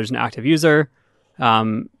know that there's an active user?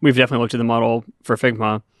 We've definitely looked at the model for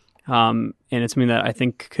Figma, and it's something that I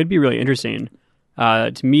think could be really interesting.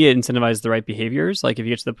 To me, it incentivizes the right behaviors. Like if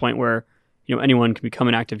you get to the point where anyone can become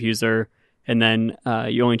an active user, and then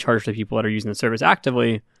you only charge the people that are using the service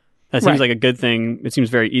actively, that seems like a good thing. It seems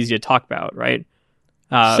very easy to talk about, right?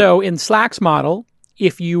 So in Slack's model,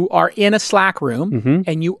 if you are in a Slack room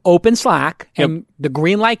and you open Slack and the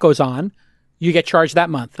green light goes on, you get charged that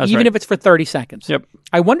month, even if it's for 30 seconds. Yep.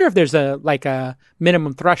 I wonder if there's a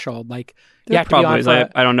minimum threshold. Like you have probably to be on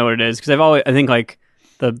I don't know what it is because I think like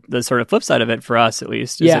the sort of flip side of it for us at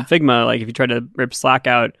least is that Figma, like if you try to rip Slack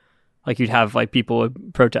out, like you'd have like people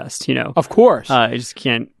protest, Of course. I just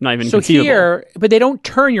can't, not even so conceivable. Here, but they don't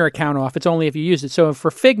turn your account off. It's only if you use it. So for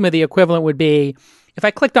Figma, the equivalent would be if I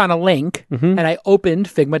clicked on a link and I opened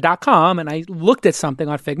Figma.com and I looked at something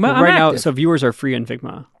on Figma, I'm right now, active. so viewers are free in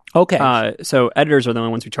Figma. Okay. So editors are the only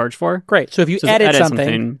ones we charge for. Great. So if you edit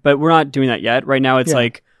something, but we're not doing that yet. Right now, it's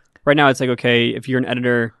like, okay, if you're an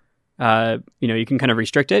editor, you can kind of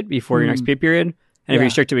restrict it before your next pay period. And if you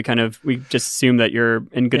restrict it, we just assume that you're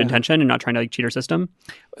in good intention and not trying to cheat our system.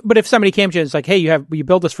 But if somebody came to you and it's like, hey, you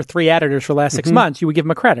built this for 3 editors for the last 6 months, you would give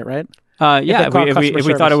them a credit, right? If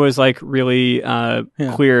we thought it was like really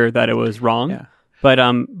clear that it was wrong. Yeah. But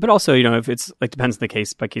also, if it's like depends on the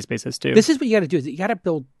case by case basis too. This is what you got to do. Is you got to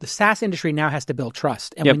build the SaaS industry now has to build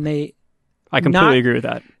trust. And when I completely agree with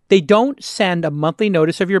that. They don't send a monthly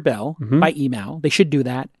notice of your bill by email. They should do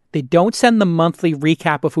that. They don't send the monthly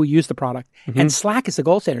recap of who used the product. And Slack is the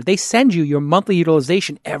gold standard. They send you your monthly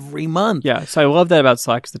utilization every month. Yeah. So I love that about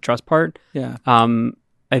Slack is the trust part. Yeah.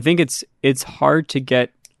 I think it's hard to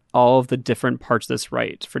get all of the different parts of this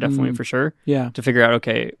right for sure. Yeah. To figure out,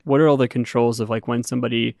 okay, what are all the controls of like when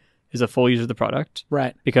somebody is a full user of the product?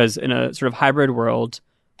 Right. Because in a sort of hybrid world,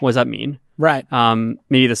 what does that mean? Right.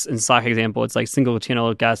 Maybe this in Slack example, it's like single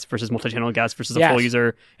channel guest versus multi-channel guest versus a full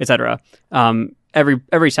user, etc.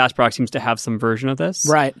 Every SaaS product seems to have some version of this.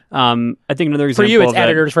 Right. I think another example for you, it's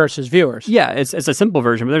editors versus viewers. Yeah, it's a simple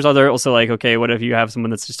version, but there's also like, okay, what if you have someone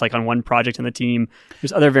that's just like on one project in the team?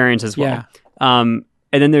 There's other variants as well. Yeah.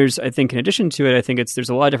 And then there's, I think, in addition to it, I think there's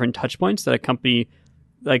a lot of different touch points that a company,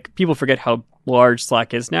 like people forget how large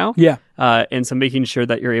Slack is now. Yeah. And so making sure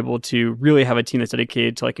that you're able to really have a team that's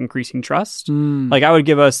dedicated to like increasing trust. Like I would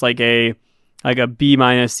give us like a B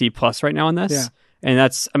minus C plus right now on this. Yeah.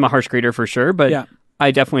 And I'm a harsh grader for sure, but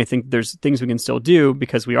I definitely think there's things we can still do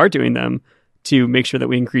because we are doing them to make sure that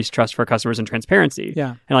we increase trust for our customers and transparency.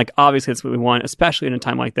 Yeah. And like, obviously that's what we want, especially in a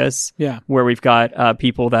time like this. Yeah. Where we've got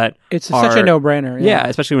people that such a no-brainer. Yeah.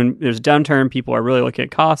 Especially when there's a downturn, people are really looking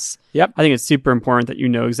at costs. Yep. I think it's super important that you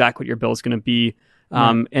know exactly what your bill is going to be.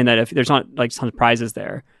 And that if there's not like some prizes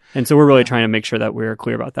there. And so we're really trying to make sure that we're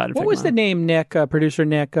clear about that. What was the name, Nick, producer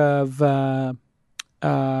Nick of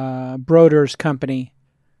Broder's company?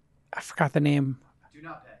 I forgot the name.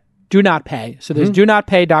 Do not pay. So there's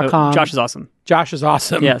donotpay.com. Josh is awesome. Josh is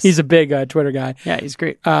awesome. Yes. He's a big Twitter guy. Yeah, he's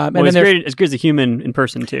great. And Well, then he's there's great, as good as a human in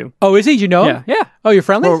person too. oh, is he? Do you know him? Yeah. Oh, you're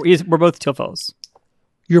friendly. We're both Teal Fellows.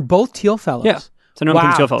 You're both Teal Fellows. Yeah. So no one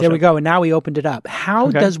Wow. Teal Fellowship. There we go. And now we opened it up. How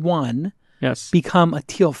Okay. does one Yes. become a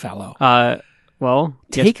Teal Fellow? Well,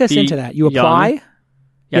 you have Take to us be into that. You young. apply.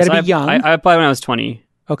 Yes, gotta be young. I applied when I was 20.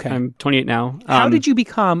 Okay. I'm 28 now. How did you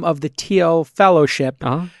become of the Teal Fellowship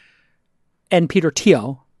Uh-huh. and Peter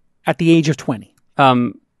Thiel at the age of 20?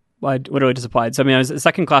 Well, I literally just applied. So I mean, I was a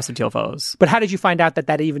second class of Teal Fellows. But how did you find out that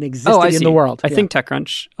that even existed I in see. the world? I think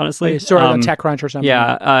TechCrunch, honestly. sort of a TechCrunch or something.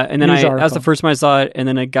 Yeah, and then News that was the article. first time I saw it. And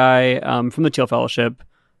then a guy from the Teal Fellowship,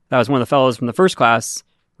 that was one of the fellows from the first class,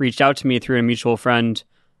 reached out to me through a mutual friend.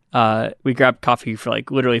 We grabbed coffee for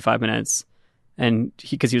like literally 5 minutes, and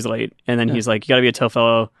because he was late, and then he's like, "You got to be a Teal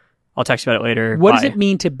Fellow. I'll text you about it later." What does Bye." it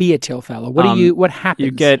mean to be a Teal Fellow? What What happens?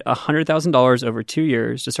 You get $100,000 over 2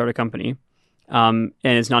 years to start a company, and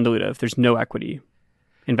it's non-dilutive. There's no equity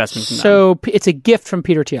investment from them. So it's a gift from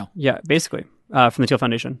Peter Thiel. Yeah, basically, from the Teal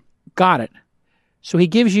Foundation. Got it. So he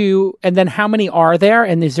gives you, and then how many are there?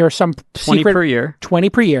 And is there some 20 secret? per year. 20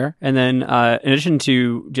 per year. And then in addition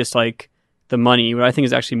to just like the money, what I think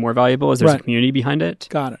is actually more valuable is there's Right. a community behind it.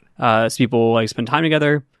 Got it. So people like spend time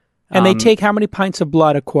together. And they take how many pints of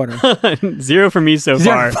blood a quarter? 0 for me so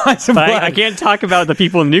Zero far. pints of But blood. I can't talk about the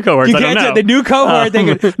people in the new cohorts. You I don't can't know. the new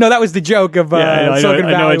cohort. No, that was the joke of I Silicon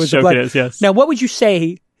know Valley which was the joke blood. it is, yes. Now, what would you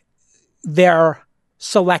say they're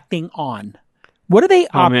selecting on? What are they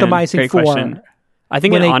Oh, man, optimizing great for? question. I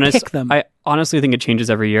think when it they pick them? I honestly think it changes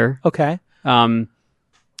every year. Okay.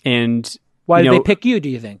 And Why you did know, they pick you, do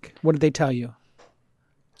you think? What did they tell you?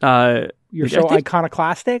 You're I so think-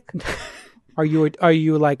 iconoclastic? Are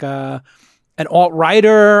you like an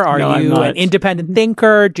alt-writer? Are No, I'm you not. an independent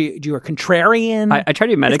thinker? Do you a contrarian? I tried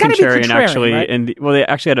to be It's gotta be meta-contrarian contrarian, actually, right? and they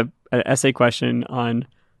actually had an essay question on.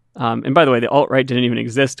 And by the way, the alt-right didn't even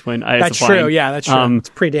exist when I was That's applying. true. Yeah, that's true. It's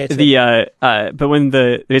predates. But when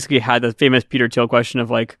they basically had the famous Peter Thiel question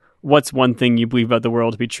of like, what's one thing you believe about the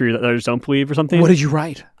world to be true that others don't believe or something? What did you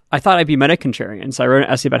write? I thought I'd be meta-contrarian, so I wrote an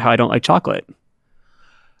essay about how I don't like chocolate.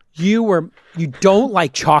 You don't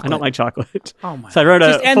like chocolate. I don't like chocolate. Oh my! So I wrote a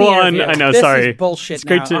Just end the full-on. interview. I know. This sorry. is bullshit. It's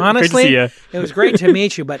great now. to Honestly, see you. it was great to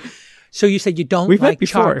meet you. But so you said you don't We've met like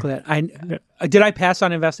before. chocolate. Did I pass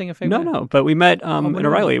on investing in Figment? No. But we met when in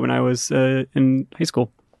O'Reilly when I was in high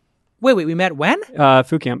school. Wait. We met when?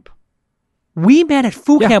 Food camp. We met at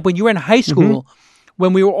food Yeah. camp when you were in high school.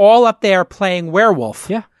 When we were all up there playing werewolf.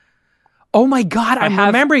 Yeah. Oh my God! I'm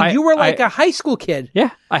remembering. You were like a high school kid. Yeah.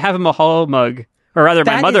 I have a Mahalo mug. Or rather,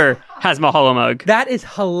 my That mother has a Mahalo mug. That is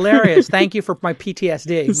hilarious. Thank you for my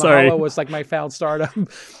PTSD. Sorry. Mahalo was like my failed startup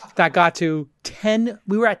that got to 10.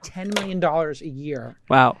 We were at $10 million a year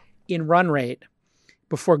Wow. in run rate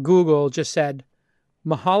before Google just said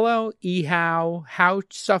Mahalo, eHow, how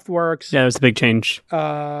stuff works, Yeah, it was a big change.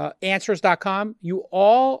 answers.com. You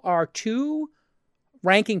all are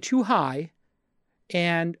ranking too high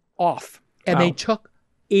and off. And Wow. they took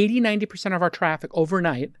 80-90% of our traffic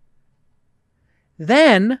overnight.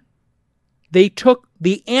 Then they took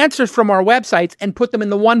the answers from our websites and put them in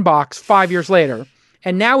the one box 5 years later.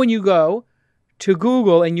 And now when you go to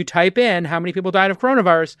Google and you type in how many people died of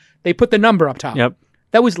coronavirus, they put the number up top. Yep.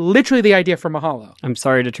 That was literally the idea for Mahalo. I'm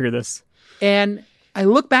sorry to trigger this. And I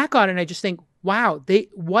look back on it and I just think, wow,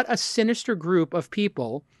 what a sinister group of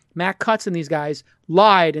people. Matt Cutts and these guys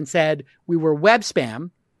lied and said we were web spam.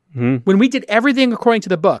 Mm-hmm. When we did everything according to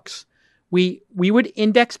the books, we would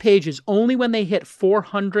index pages only when they hit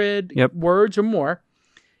 400 Yep. words or more,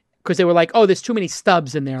 because they were like, oh, there's too many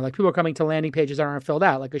stubs in there. Like people are coming to landing pages that aren't filled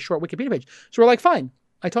out, like a short Wikipedia page. So we're like, fine.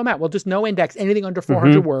 I told Matt, we'll just no index anything under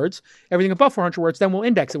 400 words. Everything above 400 words, then we'll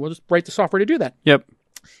index it. We'll just write the software to do that. Yep.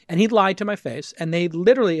 And he lied to my face. And they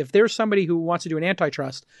literally, if there's somebody who wants to do an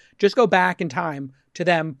antitrust, just go back in time to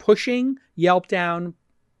them pushing Yelp down,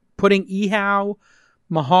 putting eHow,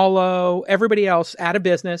 Mahalo, everybody else out of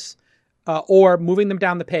business, or moving them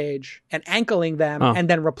down the page and ankling them and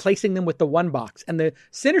then replacing them with the one box. And the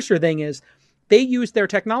sinister thing is they use their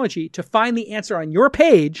technology to find the answer on your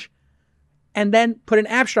page and then put an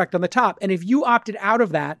abstract on the top. And if you opted out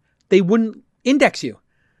of that, they wouldn't index you.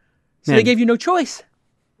 So they Man. gave you no choice. It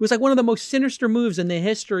was like one of the most sinister moves in the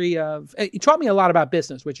history of, it taught me a lot about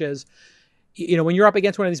business, which is, when you're up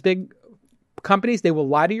against one of these big companies, they will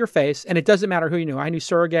lie to your face, and it doesn't matter who you knew. I knew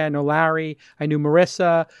Sergey, I knew Larry, I knew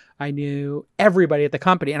Marissa, I knew everybody at the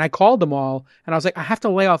company, and I called them all, and I was like, I have to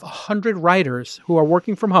lay off 100 writers who are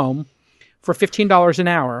working from home for $15 an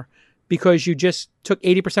hour because you just took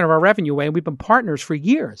 80% of our revenue away, and we've been partners for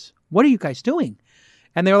years. What are you guys doing?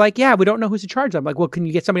 And they're like, yeah, we don't know who's in charge. I'm like, well, can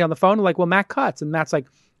you get somebody on the phone? I'm like, well, Matt Cutts. And Matt's like,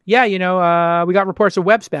 yeah, we got reports of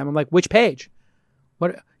web spam. I'm like, which page?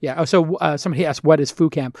 What? Yeah. Oh, so somebody asked, what is Foo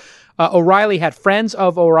Camp? O'Reilly had friends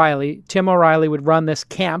of O'Reilly. Tim O'Reilly would run this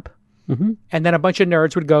camp, and then a bunch of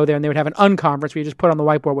nerds would go there, and they would have an unconference where you just put on the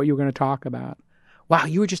whiteboard what you were going to talk about. Wow,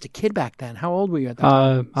 you were just a kid back then. How old were you at that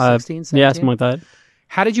time? 16, 17? Yeah, something like that.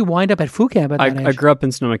 How did you wind up at Foo Camp at that age? I grew up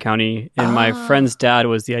in Sonoma County, and my friend's dad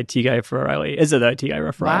was the IT guy for O'Reilly. Is it the IT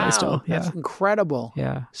guy for O'Reilly still? Yeah. That's incredible.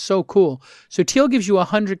 Yeah. So cool. So Teal gives you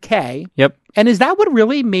 $100K. Yep. And is that what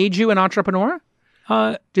really made you an entrepreneur?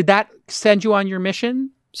 Did that send you on your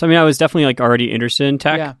mission? So, I mean, I was definitely like already interested in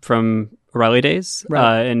tech from O'Reilly days,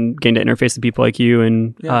 and getting to interface with people like you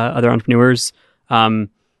and other entrepreneurs. I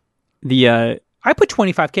put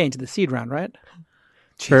 $25K into the seed round, right?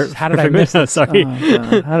 Jeez, how did I miss it? Sorry.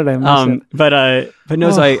 Oh, how did I miss it? But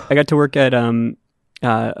no, so I got to work at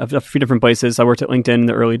a few different places. I worked at LinkedIn in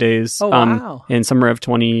the early days. Oh, wow. In summer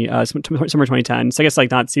 2010. So I guess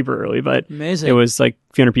like not super early, but amazing. It was like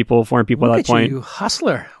 400 people at that point. You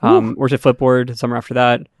hustler. Worked at Flipboard the summer after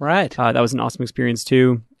that. Right. That was an awesome experience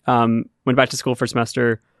too. Went back to school for a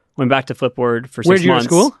semester. Went back to Flipboard for 6 months. Where did you go to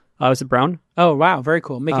school? I was at Brown. Oh, wow. Very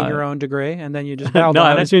cool. Making your own degree, and then you just bailed No,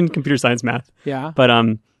 on I was doing computer science math. Yeah. But I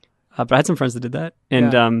had some friends that did that.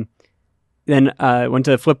 And then went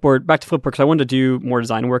to Flipboard, back to Flipboard, because I wanted to do more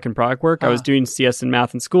design work and product work. I was doing CS and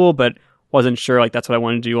math in school, but wasn't sure like that's what I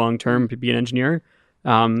wanted to do long term, to be an engineer.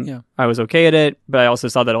 I was okay at it, but I also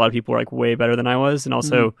saw that a lot of people were like way better than I was. And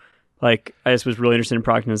also like I just was really interested in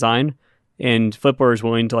product and design. And Flipboard was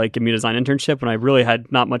willing to like give me a design internship when I really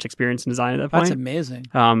had not much experience in design at that point. That's amazing.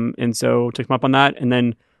 And so took him up on that. And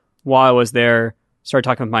then while I was there, started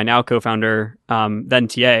talking with my now co-founder, then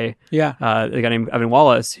TA, a guy named Evan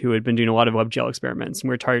Wallace, who had been doing a lot of WebGL experiments. And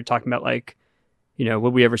we were talking about like,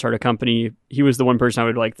 would we ever start a company? He was the one person I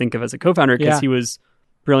would like think of as a co-founder because he was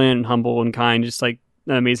brilliant and humble and kind, just like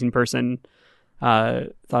an amazing person.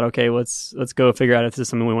 Thought, okay, let's go figure out if this is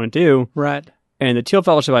something we want to do. Right. And the Teal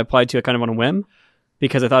Fellowship I applied to kind of on a whim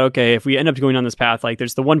because I thought, okay, if we end up going down this path, like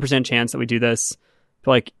there's the 1% chance that we do this, but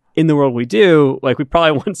like in the world we do, like we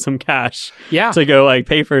probably want some cash to go like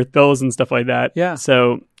pay for bills and stuff like that. Yeah.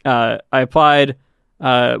 So I applied.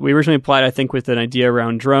 We originally applied, I think, with an idea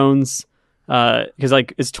around drones because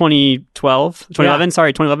like it's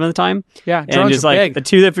 2011 at the time. Yeah, drones and just like big. The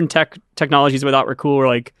two different technologies we thought were cool were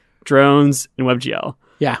like drones and WebGL.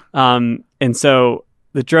 Yeah. And so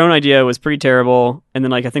the drone idea was pretty terrible. And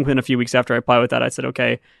then like, I think within a few weeks after I applied with that, I said,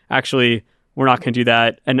 okay, actually, we're not going to do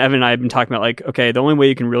that. And Evan and I have been talking about like, okay, the only way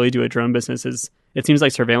you can really do a drone business is, it seems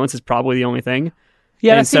like surveillance is probably the only thing.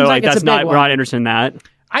 Yeah. And so like, that's not, we're not interested in that.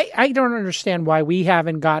 I don't understand why we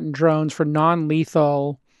haven't gotten drones for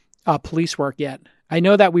non-lethal police work yet. I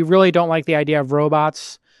know that we really don't like the idea of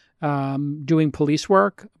robots doing police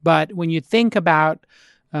work, but when you think about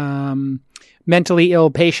mentally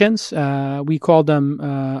ill patients, we called them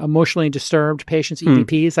emotionally disturbed patients,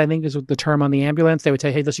 EDPs, I think is the term on the ambulance. They would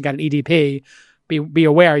say, hey, listen, you got an EDP. Be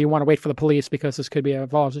aware, you want to wait for the police because this could be a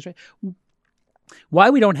volatile situation. Why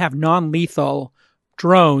we don't have non-lethal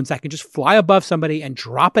drones that can just fly above somebody and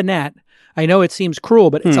drop a net. I know it seems cruel,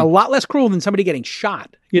 but it's a lot less cruel than somebody getting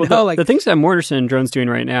shot. The things that I'm more interested in drones doing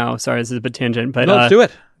right now, sorry, this is a bit tangent, but let's do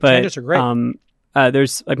it. But tangents are great.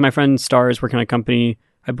 There's like my friend Star is working on a company,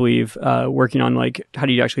 I believe, working on like how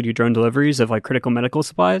do you actually do drone deliveries of like critical medical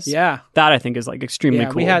supplies. Yeah. That I think is like extremely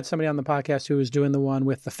cool. We had somebody on the podcast who was doing the one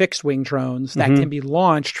with the fixed wing drones that can be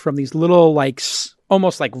launched from these little like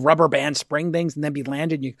almost like rubber band spring things and then be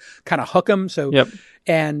landed and you kind of hook them. So,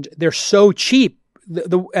 and they're so cheap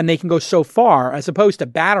and they can go so far as opposed to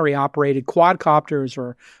battery operated quadcopters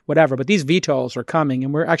or whatever. But these VTOLs are coming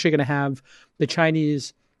and we're actually going to have the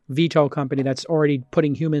Chinese VTOL company that's already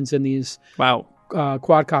putting humans in these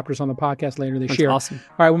quadcopters on the podcast later this year. Awesome.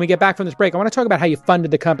 All right, when we get back from this break, I want to talk about how you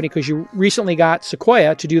funded the company because you recently got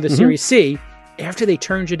Sequoia to do the Series C after they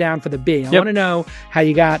turned you down for the B. I want to know how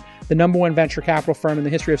you got the number one venture capital firm in the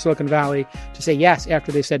history of Silicon Valley to say yes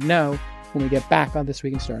after they said no when we get back on This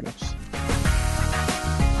Week in Startups.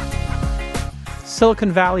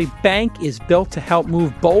 Silicon Valley Bank is built to help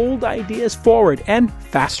move bold ideas forward and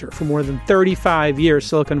faster. For more than 35 years,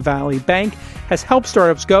 Silicon Valley Bank has helped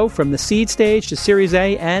startups go from the seed stage to Series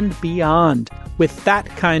A and beyond. With that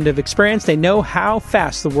kind of experience, they know how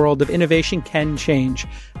fast the world of innovation can change.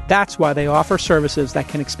 That's why they offer services that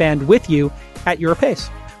can expand with you at your pace,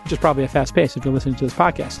 which is probably a fast pace if you're listening to this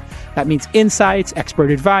podcast. That means insights,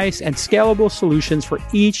 expert advice, and scalable solutions for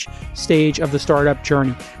each stage of the startup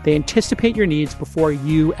journey. They anticipate your needs before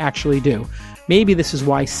you actually do. Maybe this is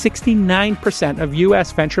why 69% of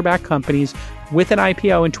U.S. venture-backed companies with an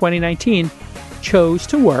IPO in 2019 chose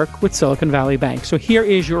to work with Silicon Valley Bank. So here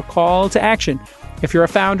is your call to action. If you're a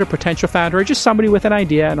founder, potential founder, or just somebody with an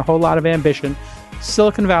idea and a whole lot of ambition,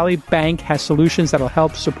 Silicon Valley Bank has solutions that'll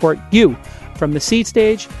help support you from the seed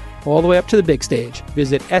stage all the way up to the big stage.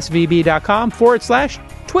 Visit svb.com/twist,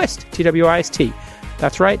 TWIST.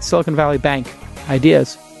 That's right, Silicon Valley Bank.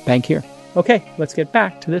 Ideas, bank here. Okay, let's get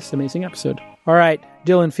back to this amazing episode. All right,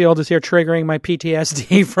 Dylan Field is here triggering my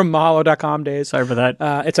PTSD from Mahalo.com days. Sorry for that.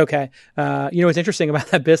 It's okay. What's interesting about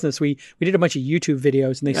that business, we did a bunch of YouTube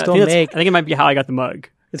videos and they still make... I think it might be how I got the mug.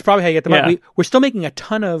 It's probably how you get the money. We're still making a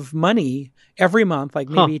ton of money every month, like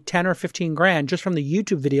maybe 10 or 15 grand just from the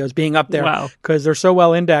YouTube videos being up there because they're so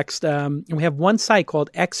well indexed. And we have one site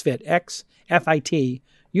called XFIT, XFIT.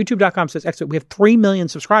 YouTube.com/XFIT. We have 3 million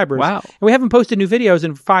subscribers. Wow. And we haven't posted new videos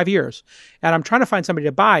in 5 years. And I'm trying to find somebody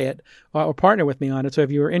to buy it or partner with me on it. So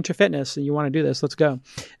if you're into fitness and you want to do this, let's go.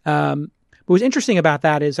 But what's interesting about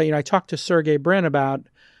that is, I talked to Sergey Brin about,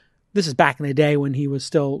 this is back in the day when he was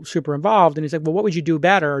still super involved. And he's like, well, what would you do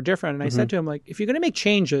better or different? And I said to him, like, if you're going to make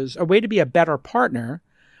changes, a way to be a better partner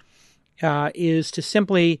is to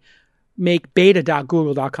simply make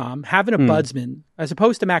beta.google.com, have an ombudsman, as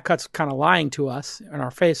opposed to Matt Cutts kind of lying to us in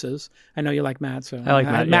our faces. I know you like Matt, so I like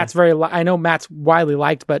Matt. Matt's I know Matt's widely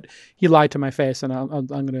liked, but he lied to my face, and I'm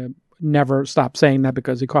going to never stop saying that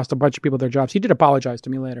because he cost a bunch of people their jobs. He did apologize to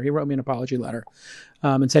me later. He wrote me an apology letter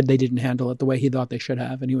and said they didn't handle it the way he thought they should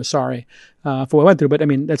have, and he was sorry for what I went through. But I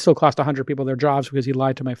mean, that still cost 100 people their jobs because he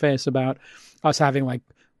lied to my face about us having like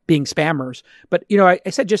being spammers. But I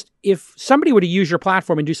said, just if somebody were to use your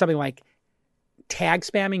platform and do something like tag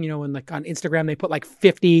spamming, when like on Instagram they put like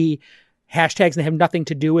 50 hashtags and they have nothing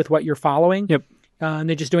to do with what you're following, and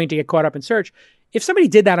they're just doing it to get caught up in search. If somebody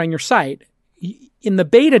did that on your site, in the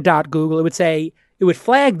beta.google, it would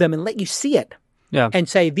flag them and let you see it. And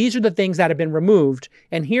say, these are the things that have been removed,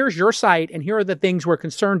 and here's your site, and here are the things we're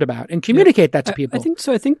concerned about, and communicate that to people. I think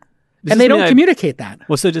so. I think and they don't communicate that.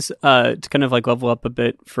 Well, so just to kind of like level up a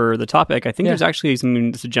bit for the topic, I think there's actually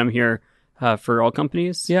something that's a gem here for all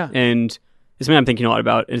companies. And it's something I'm thinking a lot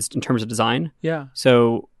about is in terms of design.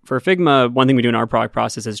 So for Figma, one thing we do in our product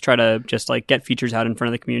process is try to just like get features out in front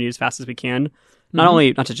of the community as fast as we can.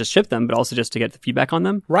 Not to just ship them, but also just to get the feedback on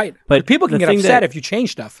them. Right. But people can get upset if you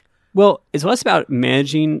change stuff. Well, it's less about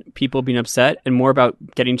managing people being upset and more about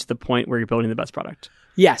getting to the point where you're building the best product.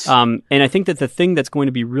 Yes. And I think that the thing that's going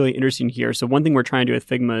to be really interesting here, so one thing we're trying to do with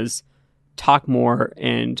Figma is talk more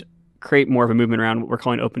and create more of a movement around what we're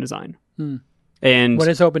calling open design. And what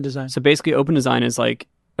is open design? So basically open design is like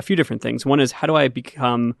a few different things. One is, how do I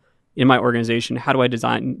become, in my organization, how do I do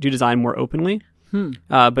design more openly?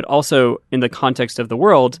 But also in the context of the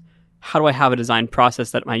world, how do I have a design process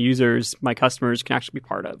that my users, my customers can actually be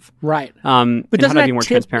part of? Right. But doesn't that be more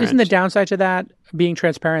transparent? Isn't the downside to that being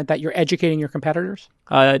transparent that you're educating your competitors?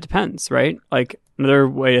 It depends, right? Like another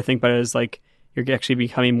way to think about it is like you're actually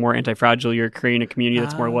becoming more anti-fragile. You're creating a community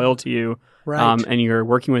that's more loyal to you. Right. And you're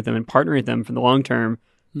working with them and partnering with them for the long term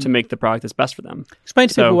to make the product that's best for them. Explain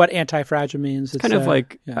to people what anti-fragile means. It's kind of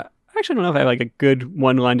like, I actually don't know if I have like a good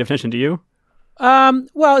one-line definition. Do you?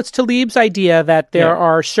 Well, it's Taleb's idea that there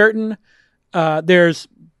are certain, there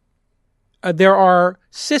are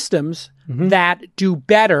systems that do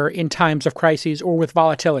better in times of crises or with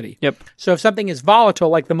volatility. So if something is volatile,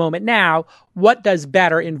 like the moment now, what does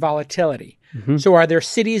better in volatility? So are there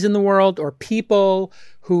cities in the world or people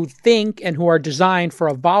who think and who are designed for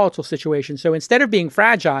a volatile situation? So instead of being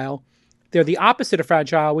fragile, they're the opposite of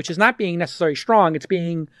fragile, which is not being necessarily strong. It's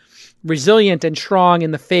being resilient and strong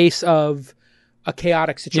in the face of a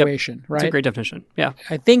chaotic situation, right? That's a great definition. Yeah.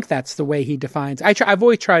 I think that's the way he defines. I've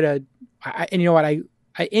always tried to, and you know what,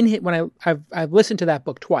 I've listened to that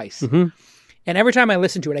book twice. And every time I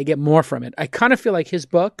listen to it, I get more from it. I kind of feel like his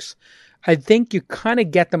books, I think you kind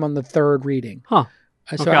of get them on the third reading. So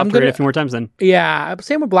okay, I'll read it a few more times then. Yeah.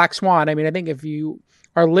 Same with Black Swan. I mean, I think if you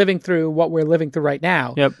are living through what we're living through right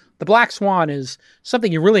now, the Black Swan is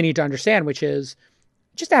something you really need to understand, which is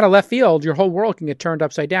just out of left field, your whole world can get turned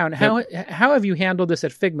upside down. How have you handled this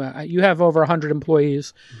at Figma? You have over 100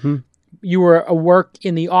 employees. You were a work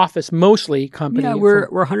in the office mostly company. Yeah, we're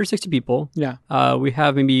 160 people. Yeah. We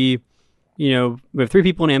have maybe, we have 3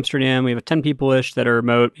 people in Amsterdam. We have 10 people-ish that are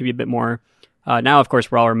remote, maybe a bit more. Now, of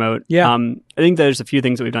course, we're all remote. Yeah. I think there's a few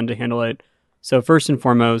things that we've done to handle it. So first and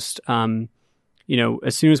foremost,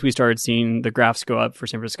 as soon as we started seeing the graphs go up for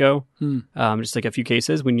San Francisco, just like a few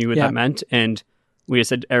cases, we knew what that meant. And we just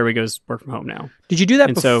said, everybody goes work from home now. Did you do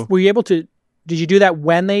that before? Were you able to, did you do that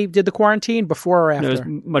when they did the quarantine, before or after? No, it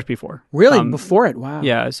was much before. Really? Before it? Wow.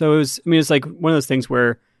 Yeah. So it was like one of those things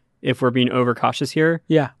where if we're being overcautious here,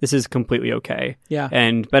 Yeah. this is completely okay. Yeah.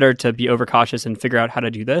 And better to be overcautious and figure out how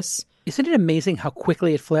to do this. Isn't it amazing how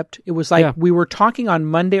quickly it flipped? It was like Yeah. we were talking on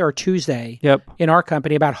Monday or Tuesday Yep. in our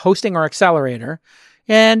company about hosting our accelerator.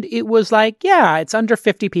 And it was like, yeah, it's under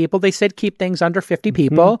 50 people. They said keep things under 50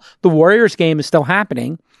 people. The Warriors game is still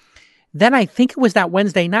happening. Then I think it was that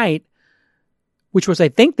Wednesday night, which was, I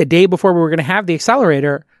think, the day before we were going to have the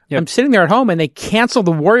accelerator. Yep. I'm sitting there at home and they cancel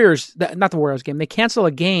the Warriors, not the Warriors game. They cancel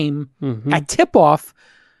a game at tip-off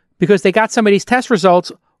because they got somebody's test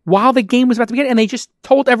results while the game was about to begin. And they just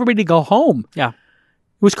told everybody to go home. Yeah. It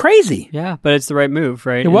was crazy. Yeah, but it's the right move,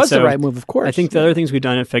 right? It was the right move, of course. I think the other things we've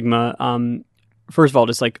done at Figma, first of all,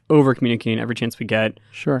 just like over communicating every chance we get.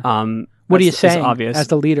 Sure. What are you saying obvious. as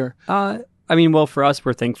the leader? I mean, well, for us,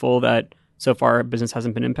 we're thankful that so far our business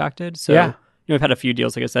hasn't been impacted. So, Yeah. we've had a few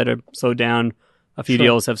deals, like I said, have slowed down. A few Sure.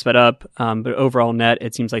 deals have sped up. But overall net,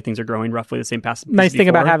 it seems like things are growing roughly the same pace. Nice thing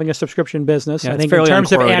about having a subscription business. Yeah, I it's think in fairly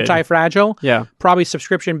terms of uncorrelated. anti-fragile, Yeah. probably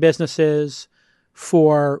subscription businesses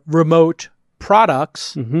for remote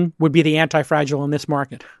products would be the anti-fragile in this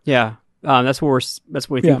market. Yeah. That's what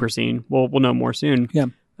we think we're seeing. We'll know more soon. Yeah.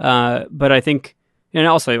 But I think, and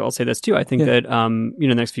also I'll say this too. I think that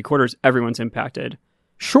the next few quarters, everyone's impacted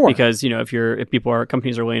Sure. because if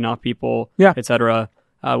companies are laying off people, Yeah. et cetera,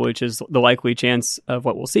 which is the likely chance of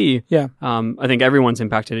what we'll see. Yeah. I think everyone's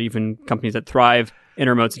impacted, even companies that thrive in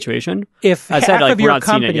a remote situation. If I half said, like, of we're your not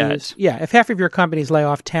seeing it companies, yet. if half of your companies lay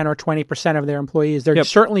off 10 or 20% of their employees, they're Yep.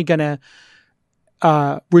 certainly going to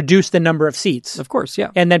reduce the number of seats. Of course,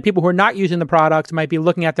 yeah. And then people who are not using the product might be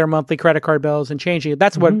looking at their monthly credit card bills and changing it.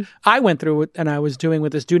 That's what I went through and I was doing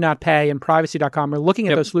with this Do Not Pay and Privacy.com. We're looking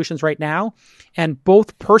at those solutions right now. And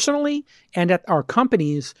both personally and at our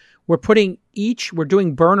companies, we're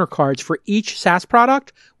doing burner cards for each SaaS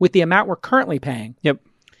product with the amount we're currently paying. Yep.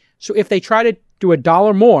 So if they try to do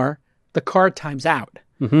 $1 more, the card times out.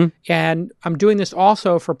 Mm-hmm. And I'm doing this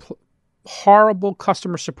also for horrible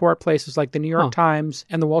customer support places like the New York Times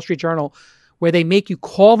and the Wall Street Journal, where they make you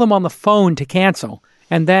call them on the phone to cancel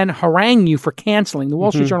and then harangue you for canceling. The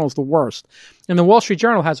Wall Street Journal is the worst. And the Wall Street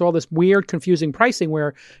Journal has all this weird, confusing pricing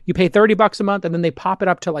where you pay $30 a month and then they pop it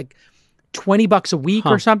up to like $20 a week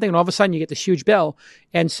or something, and all of a sudden you get this huge bill.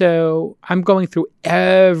 And so I'm going through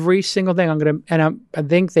every single thing. I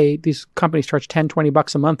think these companies charge $10,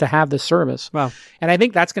 $20 a month to have this service. Wow. And I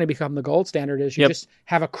think that's going to become the gold standard is you just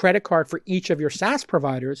have a credit card for each of your SaaS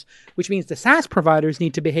providers, which means the SaaS providers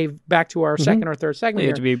need to behave back to our second or third segment They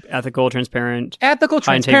here. have to be ethical, transparent. Ethical, high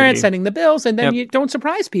transparent, integrity. sending the bills, and then you don't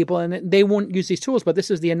surprise people, and they won't use these tools. But this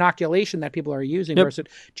is the inoculation that people are using. Versus,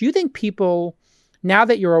 do you think people, now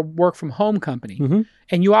that you're a work from home company,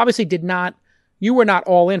 and you obviously you were not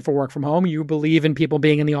all in for work from home. You believe in people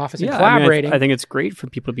being in the office and collaborating. I think it's great for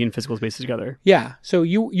people to be in physical spaces together. Yeah. So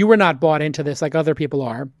you were not bought into this like other people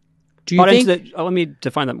are. Do you think? Let me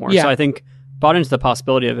define that more. Yeah. So I think bought into the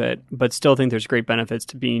possibility of it, but still think there's great benefits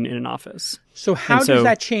to being in an office. So how does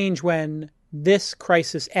that change when this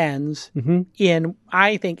crisis ends in,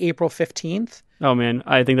 I think, April 15th? Oh man,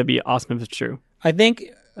 I think that'd be awesome if it's true. I think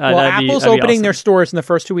that'd be Apple's awesome. opening their stores in the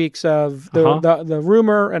first 2 weeks of the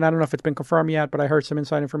rumor, and I don't know if it's been confirmed yet, but I heard some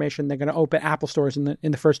inside information. They're going to open Apple stores in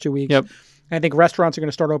the first 2 weeks. Yep. And I think restaurants are going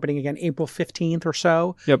to start opening again April 15th or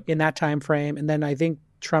so Yep. in that time frame. And then I think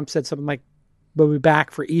Trump said something like, we'll be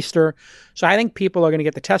back for Easter. So I think people are going to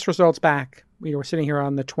get the test results back. We're sitting here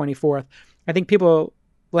on the 24th. I think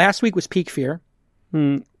last week was peak fear.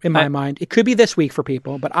 In my mind, it could be this week for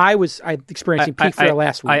people, but I experiencing peak fear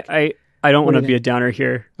last week. I don't want to do be a downer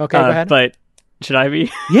here. Okay, go ahead. But should I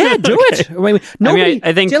be? Yeah, do it.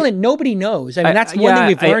 I think Dylan, nobody knows. I mean, that's one thing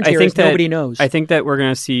we've learned here is nobody knows. I think that we're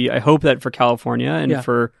going to see. I hope that for California and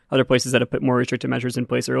for other places that have put more restrictive measures in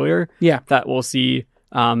place earlier, that we'll see.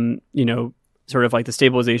 Sort of like the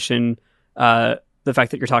stabilization, the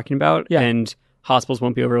fact that you're talking about, and hospitals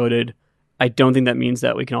won't be overloaded. I don't think that means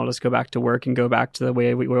that we can all just go back to work and go back to the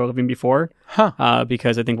way we were living before.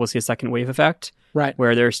 Because I think we'll see a second wave effect, right?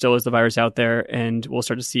 Where there still is the virus out there, and we'll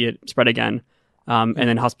start to see it spread again, and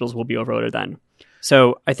then hospitals will be overloaded then.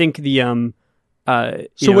 So I think the what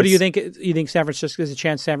do you think? You think San Francisco, there's a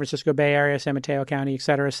chance San Francisco Bay Area, San Mateo County, et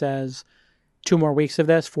cetera, says 2 more weeks of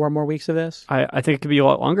this, 4 more weeks of this? I think it could be a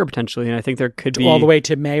lot longer potentially, and I think there could be all the way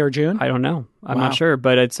to May or June. I don't know. I'm not sure,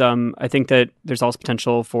 but it's I think that there's also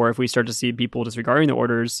potential for if we start to see people disregarding the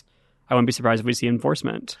orders. I wouldn't be surprised if we see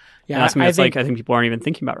enforcement. Yeah, and that's something that's I think people aren't even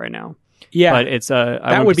thinking about right now. Yeah, but it's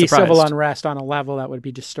that would be civil unrest on a level that would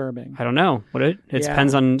be disturbing. I don't know. Would it? It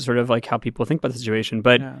depends on sort of like how people think about the situation.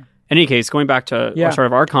 But in any case, going back to sort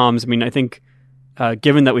of our comms, I mean, I think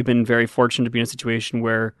given that we've been very fortunate to be in a situation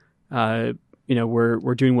where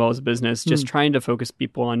we're doing well as a business, just trying to focus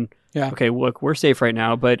people on, okay, look, we're safe right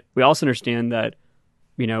now, but we also understand that,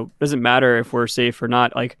 it doesn't matter if we're safe or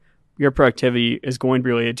not. Like, your productivity is going to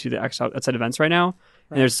be related to the outside events right now. Right.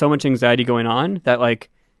 And there's so much anxiety going on that, like,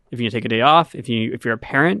 if you take a day off, if you're a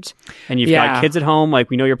parent and you've got kids at home, like,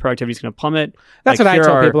 we know your productivity is going to plummet. That's like, what I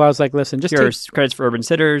tell people. I was like, listen, just here's credits for urban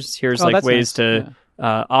sitters. Here's ways to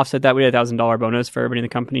offset that. We had a $1,000 bonus for everybody in the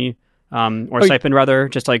company, or stipend rather.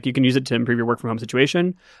 Just like you can use it to improve your work from home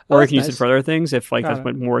situation, or you can use it for other things if like that's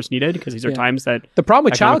what more is needed. Because these are times that the problem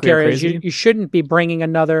with childcare is you shouldn't be bringing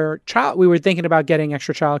another child. We were thinking about getting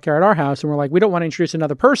extra childcare at our house, and we're like, we don't want to introduce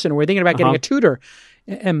another person. We're thinking about getting a tutor,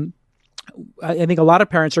 and I think a lot of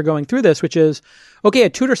parents are going through this, which is, okay, a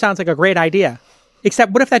tutor sounds like a great idea,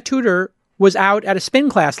 except what if that tutor was out at a spin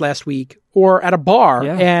class last week or at a bar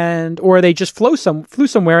or they just flew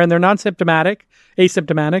somewhere and they're asymptomatic,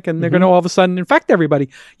 and they're going to all of a sudden infect everybody.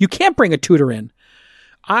 You can't bring a tutor in.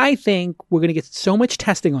 I think we're going to get so much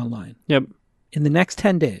testing online in the next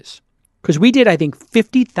 10 days. Because we did, I think,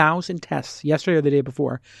 50,000 tests yesterday or the day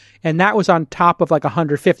before, and that was on top of like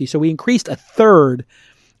 150. So we increased a third.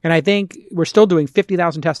 And I think we're still doing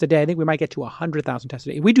 50,000 tests a day. I think we might get to 100,000 tests a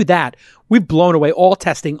day. If we do that, we've blown away all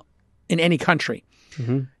testing in any country.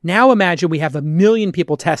 Now imagine we have 1 million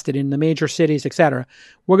people tested in the major cities, et cetera.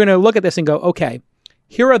 We're going to look at this and go, okay,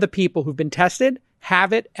 here are the people who've been tested,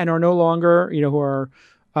 have it, and are no longer, who are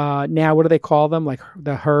now, what do they call them? Like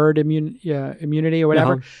the herd immunity or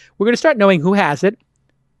whatever. We're going to start knowing who has it.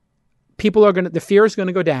 The fear is going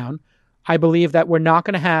to go down. I believe that we're not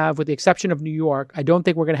going to have, with the exception of New York, I don't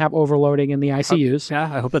think we're going to have overloading in the ICUs.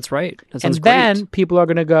 I hope that's right. That sounds great. And then people are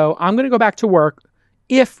going to go, I'm going to go back to work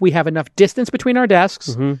if we have enough distance between our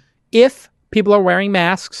desks, if people are wearing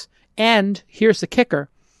masks, and here's the kicker.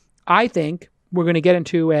 I think we're going to get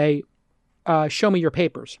into a show me your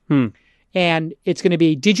papers. And it's going to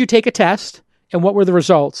be, did you take a test? And what were the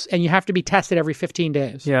results? And you have to be tested every 15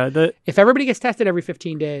 days. If everybody gets tested every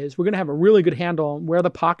 15 days, we're going to have a really good handle on where the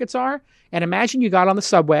pockets are. And imagine you got on the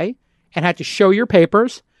subway and had to show your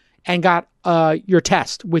papers and got your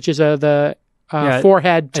test, which is the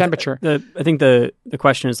forehead temperature. I think the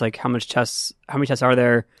question is like how many tests are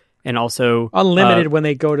there? And also unlimited when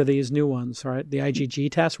they go to these new ones, right? The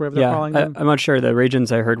IgG test, whatever they're calling them. I'm not sure. The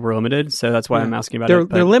reagents I heard were limited, so that's why I'm asking about it.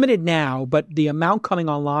 They're limited now, but the amount coming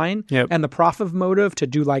online and the profit motive to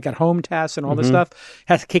do like at home tests and all this stuff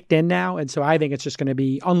has kicked in now, and so I think it's just going to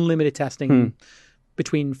be unlimited testing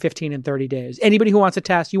between 15 and 30 days. Anybody who wants a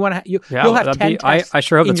test, you'll have 10 tests. I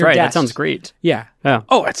sure hope that's right. Desk. That sounds great. Yeah.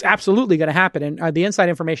 Oh, it's absolutely going to happen. And the inside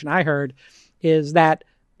information I heard is that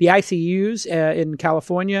the ICUs in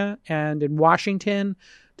California and in Washington,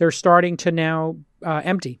 they're starting to now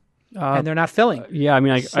empty, and they're not filling.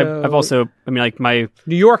 I've also, my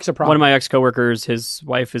New York's a problem. One of my ex-coworkers, his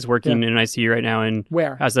wife is working in an ICU right now, and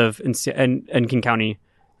where? In King County,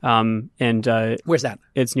 and where's that?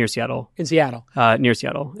 It's near Seattle. In Seattle. Near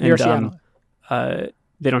Seattle. Seattle.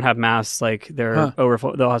 They don't have masks, like they're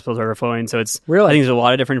the hospitals are overflowing. So it's really, I think there's a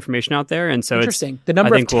lot of different information out there, and so interesting. The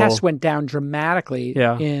number of tests went down dramatically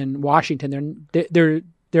in Washington.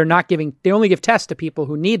 They're not giving. They only give tests to people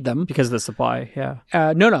who need them because of the supply.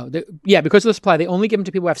 Because of the supply, they only give them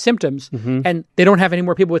to people who have symptoms, and they don't have any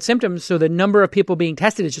more people with symptoms. So the number of people being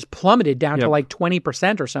tested is just plummeted down to like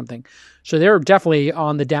 20% or something. So they're definitely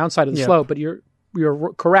on the downside of the slope. But you're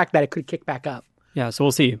correct that it could kick back up. Yeah, so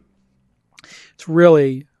we'll see.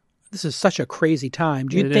 This is such a crazy time.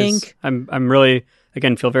 Do you think? I'm really,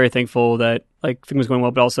 again, feel very thankful that like things going well,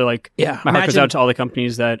 but also like my heart goes out to all the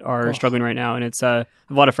companies that are struggling right now. And it's I have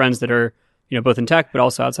a lot of friends that are, both in tech, but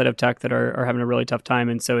also outside of tech that are having a really tough time.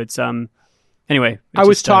 And so it's, anyway. I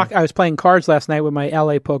was playing cards last night with my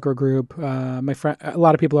LA poker group. My friend, a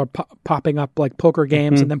lot of people are popping up like poker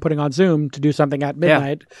games and then putting on Zoom to do something at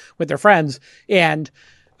midnight with their friends. And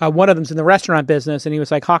one of them's in the restaurant business, and he was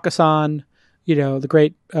like, Hakkasan, the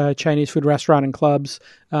great Chinese food restaurant and clubs,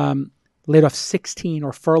 laid off 16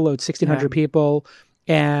 or furloughed 1,600 people.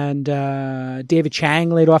 And David Chang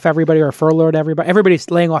laid off everybody or furloughed everybody. Everybody's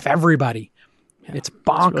laying off everybody. Yeah, it's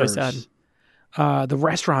bonkers. Really sad. The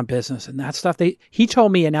restaurant business and that stuff. He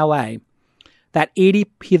told me in LA that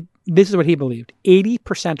this is what he believed.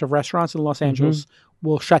 80% of restaurants in Los Angeles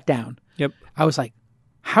will shut down. Yep. I was like,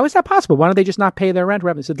 how is that possible? Why don't they just not pay their rent?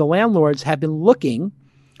 He said the landlords have been looking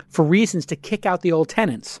for reasons to kick out the old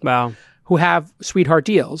tenants. Wow. Who have sweetheart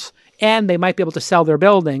deals, and they might be able to sell their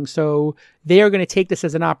building. So they are going to take this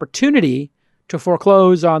as an opportunity to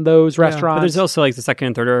foreclose on those restaurants. But there's also like the second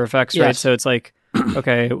and third order effects, right? So it's like,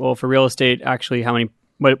 okay, well, for real estate, actually,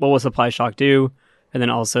 what will supply shock do? And then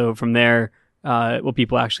also from there, will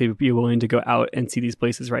people actually be willing to go out and see these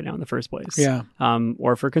places right now in the first place? Yeah.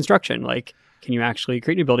 Or for construction, like, can you actually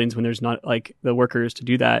create new buildings when there's not like the workers to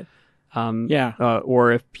do that?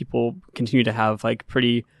 Or if people continue to have like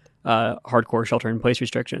pretty hardcore shelter in place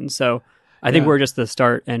restrictions. So I think we're just the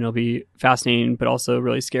start, and it'll be fascinating, but also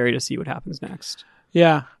really scary to see what happens next.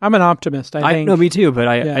 Yeah, I'm an optimist. I think. No, me too, but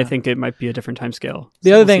I think it might be a different time scale.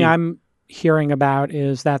 The other thing I'm hearing about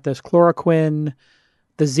is that this chloroquine,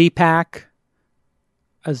 the Z-Pak,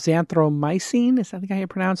 azithromycin, is that how you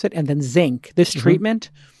pronounce it? And then zinc. This treatment,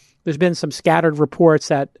 there's been some scattered reports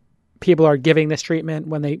that people are giving this treatment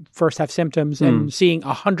when they first have symptoms and seeing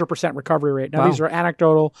 100% recovery rate. Now, these are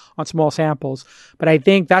anecdotal on small samples, but I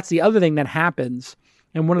think that's the other thing that happens.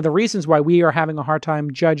 And one of the reasons why we are having a hard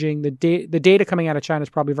time judging the data coming out of China is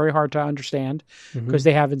probably very hard to understand because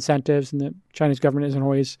they have incentives and the Chinese government isn't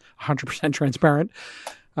always 100% transparent.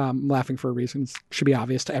 I'm laughing for a reason. It should be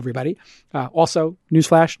obvious to everybody. Also,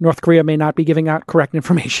 newsflash, North Korea may not be giving out correct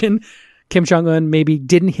information. Kim Jong-un maybe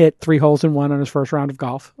didn't hit 3 holes in 1 on his first round of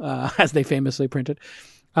golf, as they famously printed.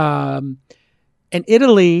 And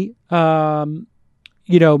Italy,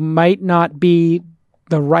 might not be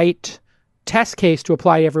the right test case to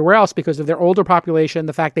apply everywhere else because of their older population,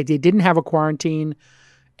 the fact that they didn't have a quarantine,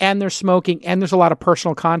 and they're smoking, and there's a lot of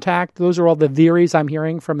personal contact. Those are all the theories I'm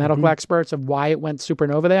hearing from medical experts of why it went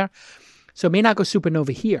supernova there. So it may not go supernova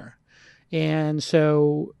here. And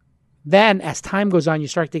so then as time goes on, you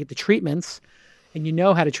start to get the treatments and you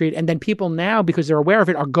know how to treat. And then people now, because they're aware of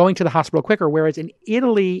it, are going to the hospital quicker. Whereas in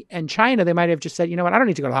Italy and China, they might have just said, you know what, I don't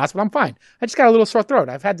need to go to the hospital. I'm fine. I just got a little sore throat.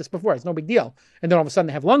 I've had this before. It's no big deal. And then all of a sudden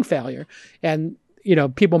they have lung failure. And,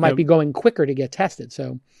 people might be going quicker to get tested.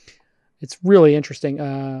 So it's really interesting.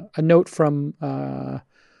 A note from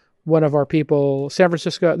one of our people, San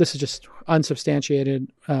Francisco, this is just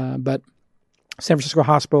unsubstantiated, but San Francisco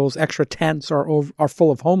hospitals, extra tents are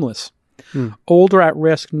full of homeless. Older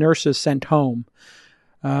at-risk nurses sent home,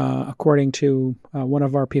 according to one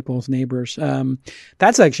of our people's neighbors.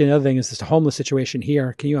 That's actually another thing is this homeless situation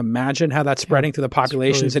here. Can you imagine how that's spreading through the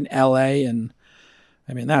populations in LA? And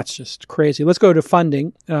I mean, that's just crazy. Let's go to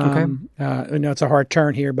funding. I know it's a hard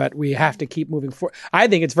turn here, but we have to keep moving forward. I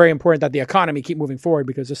think it's very important that the economy keep moving forward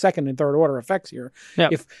because the second and third order effects here.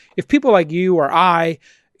 Yep. If people like you or I,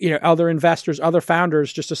 other investors, other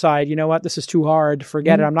founders just decide, you know what, this is too hard.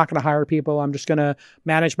 Forget it. I'm not going to hire people. I'm just going to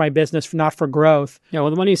manage my business, not for growth. Yeah, well,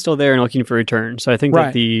 the money's still there and looking for return. So I think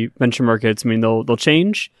that the venture markets, they'll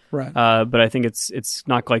change. Right. But I think it's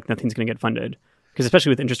not like nothing's going to get funded because especially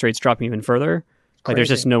with interest rates dropping even further, like there's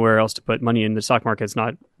just nowhere else to put money in. The stock market's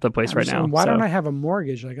not the place right now. Why don't I have a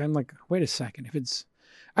mortgage? Like I'm like, wait a second.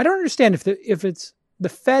 I don't understand if it's the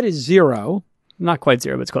Fed is 0, not quite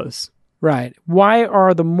 0, but it's close. Right. Why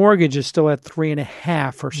are the mortgages still at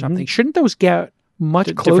 3.5 or something? Shouldn't those get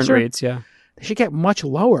much closer? Different rates, yeah. They should get much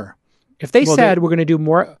lower. If they said we're going to do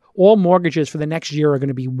more, all mortgages for the next year are going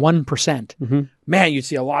to be 1%. Man, you'd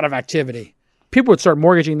see a lot of activity. People would start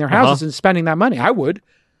mortgaging their houses and spending that money. I would.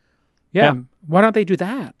 Yeah. Why don't they do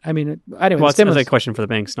that? I mean, anyway. Well, that's a question for the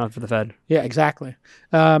banks, not for the Fed. Yeah, exactly.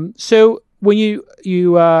 So when you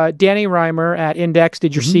Danny Reimer at Index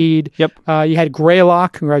did your seed. Yep. You had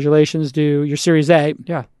Greylock, congratulations, do your Series A.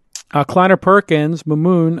 Yeah. Kleiner Perkins,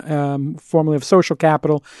 Mamoon, formerly of Social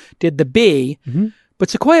Capital, did the B. But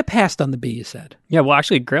Sequoia passed on the B, you said. Yeah, well,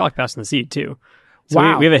 actually, Greylock passed on the seed, too. So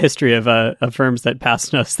wow. we have a history of firms that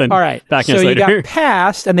passed us, then all right. backing us later. So you got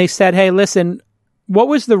passed, and they said, hey, listen, what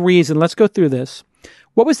was the reason? Let's go through this.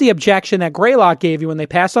 What was the objection that Greylock gave you when they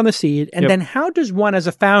passed on the seed? And then how does one as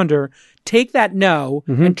a founder take that no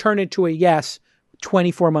and turn it to a yes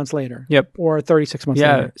 24 months later? Yep. Or 36 months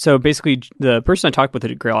later? Yeah. So basically, the person I talked with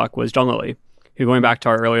at Greylock was John Lilly, who, going back to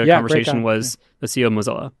our earlier conversation, was the CEO of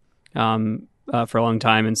Mozilla for a long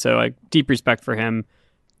time. And so deep respect for him.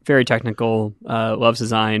 Very technical, loves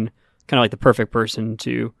design, kind of like the perfect person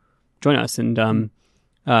to join us. And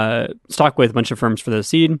talked with a bunch of firms for the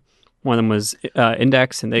seed. One of them was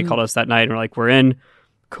Index, and they called us that night, and we're like, we're in.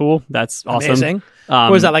 Cool. That's awesome. Amazing.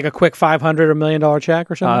 Was that like a quick $500 or $1 million check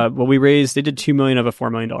or something? Well, they did $2 million of a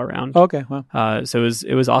 $4 million round. Okay. Wow. So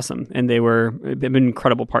it was awesome. And they've been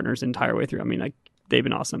incredible partners the entire way through. I mean, they've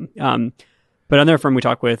been awesome. But another firm we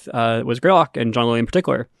talked with was Greylock and John Lilly in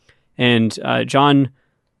particular. And John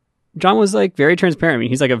was very transparent. I mean,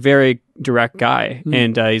 he's a very direct guy.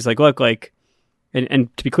 And he's like, look,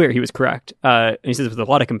 and to be clear, he was correct. And he says it with a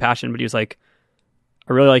lot of compassion, but he was like,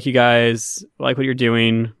 I really like you guys. I like what you're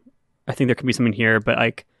doing. I think there could be something here, but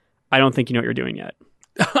I don't think you know what you're doing yet.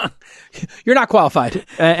 You're not qualified.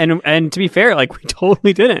 And to be fair, we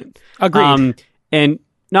totally didn't. Agreed. And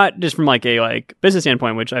not just from like a business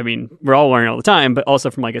standpoint, which I mean, we're all learning all the time, but also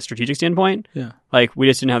from like a strategic standpoint. Yeah. Like we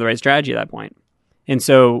just didn't have the right strategy at that point. And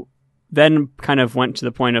so then kind of went to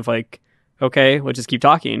the point of like, okay, let's just keep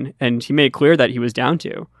talking. And he made it clear that he was down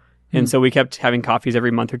to. And so we kept having coffees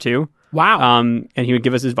every month or two. Wow. And he would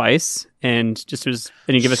give us advice and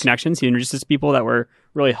he'd give us connections. He introduced us to people that were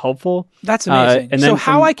really helpful. That's amazing. And so then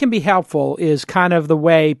how I can be helpful is kind of the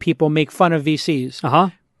way people make fun of VCs. But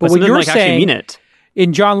what some of them, you're like, actually saying, mean it.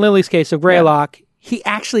 in John Lilly's case of Greylock, he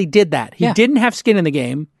actually did that. He didn't have skin in the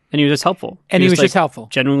game. And he was just helpful. And he was just helpful.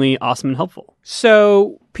 Genuinely awesome and helpful.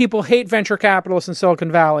 So people hate venture capitalists in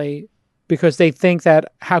Silicon Valley because they think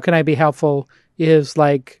that how can I be helpful is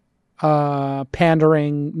like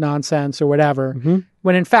pandering nonsense or whatever,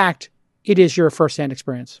 when in fact, it is your firsthand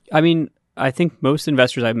experience. I mean, I think most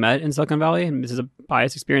investors I've met in Silicon Valley, and this is a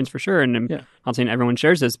biased experience for sure, and I'm not saying everyone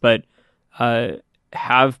shares this, but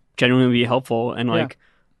have genuinely be helpful. And like,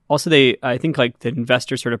 also I think like the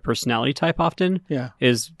investor sort of personality type often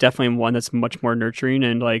is definitely one that's much more nurturing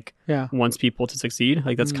and like wants people to succeed.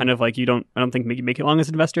 Like that's kind of like I don't think you make it long as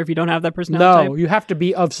an investor if you don't have that personality type. You have to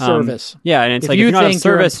be of service. And it's if you're not of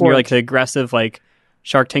service and you're like the aggressive like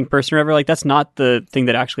Shark Tank person or whatever, like that's not the thing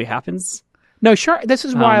that actually happens. No, this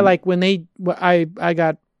is why like when I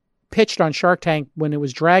got pitched on Shark Tank when it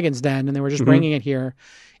was Dragon's Den and they were just bringing it here,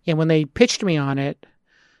 and when they pitched me on it,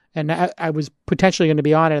 and I was potentially going to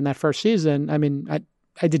be on it in that first season. I mean,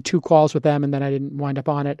 I did 2 calls with them and then I didn't wind up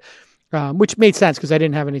on it, which made sense because I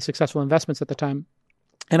didn't have any successful investments at the time.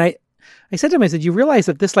 And I said to him, I said, you realize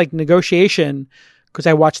that this like negotiation, because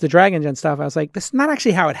I watched the Dragon Den stuff, I was like, this is not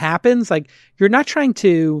actually how it happens. Like you're not trying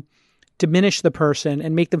to diminish the person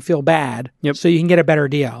and make them feel bad so you can get a better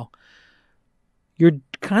deal. You're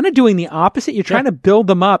kind of doing the opposite. You're trying to build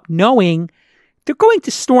them up knowing they're going to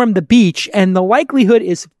storm the beach and the likelihood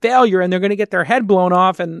is failure and they're going to get their head blown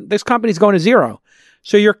off and this company's going to zero.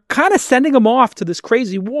 So you're kind of sending them off to this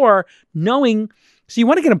crazy war knowing, so you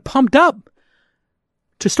want to get them pumped up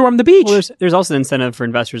to storm the beach. Well, there's also the incentive for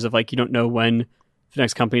investors of like, you don't know when the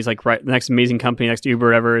next company's like the next amazing company, next Uber,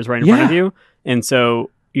 whatever is right in front of you. And so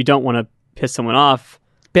you don't want to piss someone off.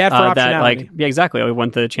 Bad for optionality. That, like, exactly. We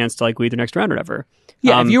want the chance to like lead the next round or whatever.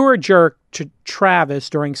 Yeah, if you were a jerk to Travis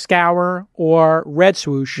during Scour or Red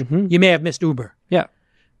Swoosh, you may have missed Uber. Yeah.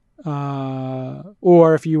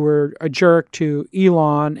 Or if you were a jerk to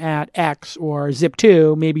Elon at X or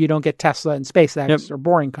Zip2, maybe you don't get Tesla and SpaceX or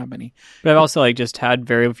Boring Company. But I've also like just had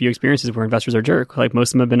very few experiences where investors are jerk. Like most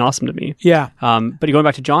of them have been awesome to me. Yeah. But going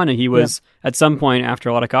back to John, and he was at some point after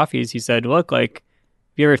a lot of coffees, he said, look, like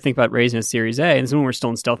if you ever think about raising a Series A, and this is when we're still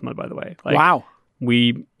in stealth mode, by the way. Like, wow.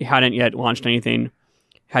 We hadn't yet launched anything.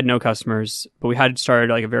 Had no customers, but we had started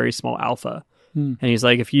like a very small alpha. And he's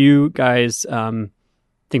like, if you guys think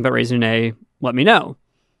about raising an A, let me know.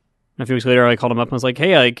 And a few weeks later, I called him up and was like,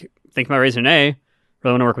 hey, like, think about raising an A.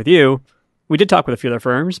 Really want to work with you. We did talk with a few other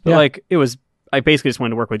firms, but like I basically just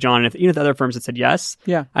wanted to work with John. And if even if the other firms had said yes,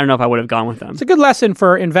 I don't know if I would have gone with them. It's a good lesson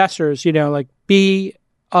for investors, like be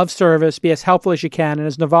of service, be as helpful as you can. And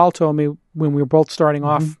as Naval told me when we were both starting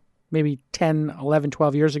off, maybe 10, 11,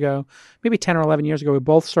 12 years ago, maybe 10 or 11 years ago, we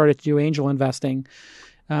both started to do angel investing.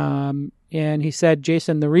 And he said,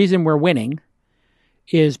 Jason, the reason we're winning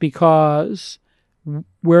is because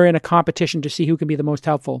we're in a competition to see who can be the most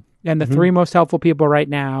helpful. And the 3 most helpful people right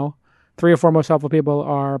now, 3 or 4 most helpful people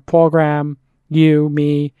are Paul Graham, you,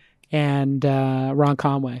 me, and Ron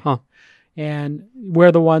Conway. Huh. And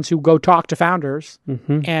we're the ones who go talk to founders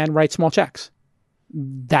and write small checks.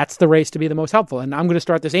 That's the race to be the most helpful. And I'm going to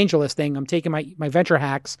start this AngelList thing. I'm taking my Venture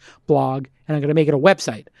Hacks blog and I'm going to make it a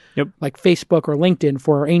website. Like Facebook or LinkedIn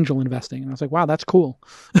for angel investing. And I was like, wow, that's cool.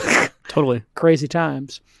 Totally. Crazy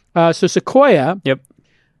times. So Sequoia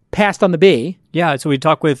passed on the B. Yeah. So we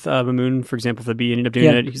talked with Mamoon, for example, for the B, and ended up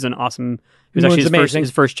doing it. He's an awesome. It was actually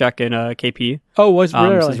his first check in KP. Oh, was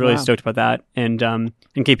really? So I was really stoked about that. And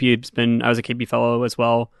KP I was a KP fellow as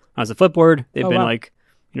well. I was a Flipboard. They've been like,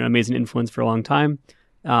 amazing influence for a long time.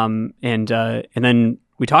 And then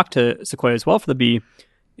we talked to Sequoia as well for the B,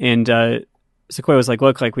 and Sequoia was like,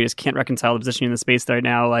 look, like we just can't reconcile the positioning in the space right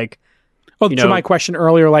now. Like, to my question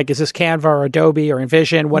earlier, like, is this Canva or Adobe or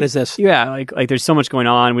InVision? What is this? Yeah. Like there's so much going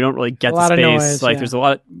on. We don't really get the space. Noise, like there's a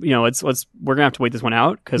lot, we're gonna have to wait this one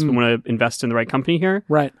out because we want to invest in the right company here.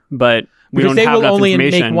 Right. But we because don't have enough information. They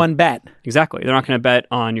will only make one bet. Exactly. They're not going to bet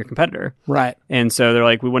on your competitor. Right. And so they're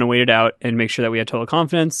like, we want to wait it out and make sure that we have total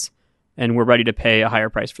confidence and we're ready to pay a higher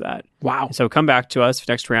price for that. Wow. So come back to us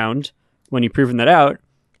next round when you've proven that out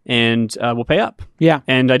and we'll pay up. Yeah.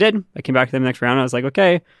 And I did. I came back to them next round. I was like,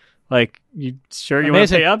 okay, Like, you sure you want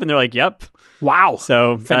to pay up? And they're like, yep. Wow.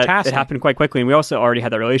 So fantastic. It happened quite quickly. And we also already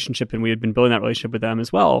had that relationship, and we had been building that relationship with them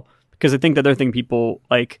as well. Because I think the other thing people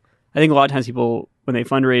like, I think a lot of times people, when they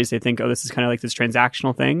fundraise, they think, oh, this is kind of like this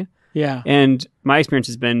transactional thing. Yeah. And my experience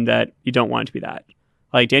has been that you don't want it to be that.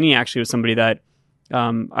 Like, Danny actually was somebody that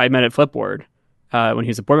I met at Flipboard when he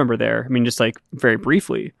was a board member there. I mean, just like very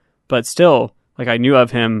briefly, but still, like, I knew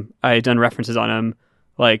of him. I had done references on him.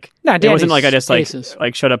 Like, it wasn't like I just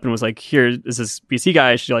like showed up and was like, here is this VC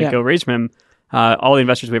guy. I should go raise from him. All the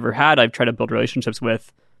investors we ever had, I've tried to build relationships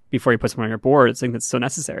with before you put someone on your board. It's like that's so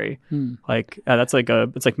necessary. Like that's like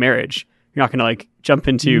it's like marriage. You're not going to like jump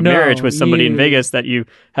into marriage with somebody in Vegas that you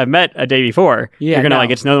have met a day before. Yeah, you're going to like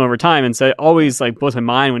get to know them over time. And so it always like blows my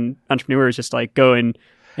mind when entrepreneurs just like go and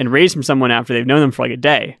raise from someone after they've known them for like a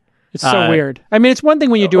day. It's so weird. I mean, it's one thing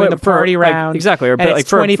when you're doing the priority round. Exactly. Or like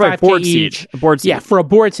for a board seat. Yeah, for a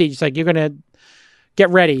board seat, it's like you're going to get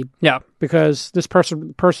ready. Yeah. Because this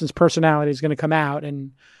person's personality is going to come out.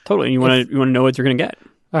 And totally. You want to know what you're going to get.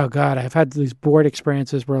 Oh, God. I've had these board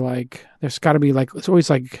experiences where like there's got to be like, it's always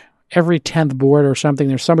like every 10th board or something,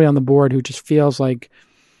 there's somebody on the board who just feels like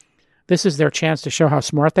this is their chance to show how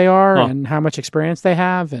smart they are and how much experience they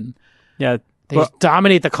have. And yeah. They just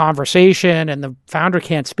dominate the conversation, and the founder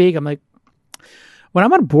can't speak. I'm like, when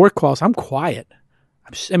I'm on board calls, I'm quiet.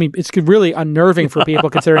 I mean, it's really unnerving for people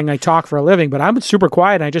considering I talk for a living, but I'm super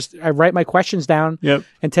quiet. I write my questions down. Yep.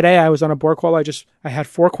 And today I was on a board call. I had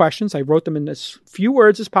 4 questions. I wrote them in as few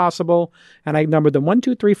words as possible, and I numbered them 1,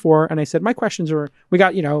 2, 3, 4. And I said, my questions we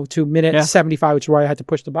got, to minute 75, which is why I had to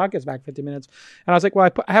push the podcast back 50 minutes. And I was like, well,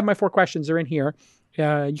 I have my 4 questions. They're in here.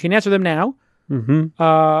 You can answer them now. Mm-hmm.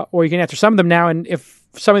 Or you can answer some of them now, and if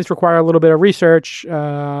some of these require a little bit of research, you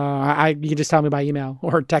can just tell me by email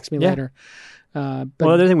or text me later. Well, the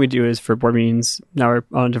other thing we do is for board meetings. Now we're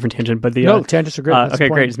on a different tangent, but tangents are great. Okay,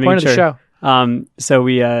 great. Just point of the show. So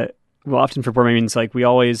we often for board meetings, like we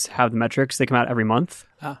always have the metrics. They come out every month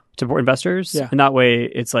to board investors, and that way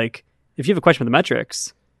it's like if you have a question with the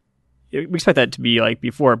metrics, we expect that to be like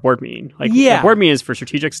before a board meeting. Like a board meeting is for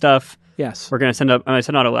strategic stuff. Yes. We're going to send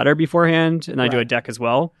out a letter beforehand, and I do a deck as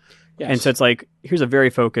well. Yes. And so it's like, here's a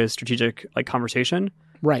very focused strategic like conversation.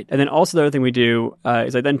 Right. And then also the other thing we do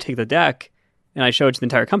is I then take the deck and I show it to the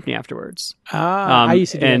entire company afterwards. I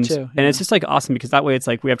used to do that too. Yeah. And it's just like awesome because that way it's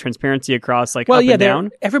like we have transparency across like up and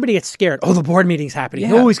down. Everybody gets scared. Oh, the board meeting's happening.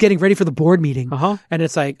 Yeah. Always getting ready for the board meeting. And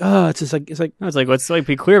it's like, let's like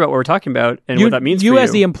be clear about what we're talking about and what that means for you. You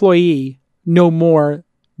as the employee know more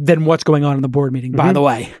than what's going on in the board meeting, by the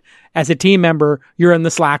way. As a team member, you're in the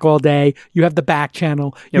Slack all day. You have the back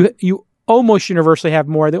channel. Yep. You almost universally have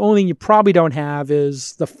more. The only thing you probably don't have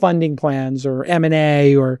is the funding plans or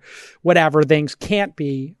M&A or whatever things can't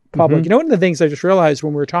be public. One of the things I just realized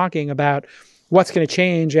when we were talking about what's going to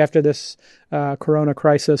change after this corona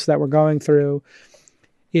crisis that we're going through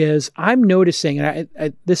is I'm noticing,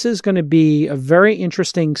 and this is going to be a very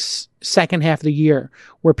interesting second half of the year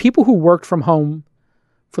where people who worked from home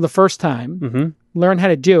for the first time learn how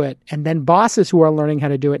to do it, and then bosses who are learning how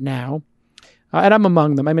to do it now, and I'm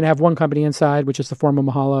among them. I mean, I have one company inside, which is the former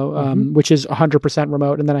Mahalo, which is 100%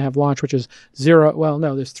 remote, and then I have Launch, which is 0. Well,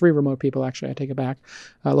 no, there's 3 remote people, actually. I take it back.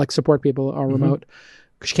 Like support people are remote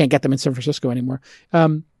because you can't get them in San Francisco anymore.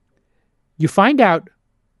 You find out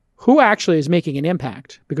who actually is making an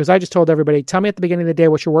impact, because I just told everybody, tell me at the beginning of the day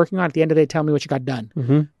what you're working on. At the end of the day, tell me what you got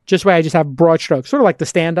done. Just why I just have broad strokes, sort of like the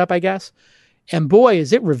stand-up, I guess. And boy,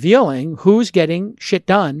 is it revealing who's getting shit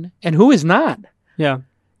done and who is not. Yeah.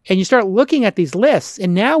 And you start looking at these lists.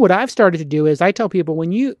 And now what I've started to do is I tell people,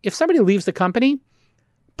 if somebody leaves the company,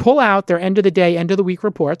 pull out their end of the day, end of the week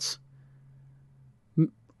reports.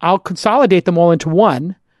 I'll consolidate them all into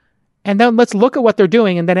one. And then let's look at what they're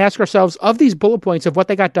doing and then ask ourselves, of these bullet points of what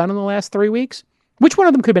they got done in the last 3 weeks, which one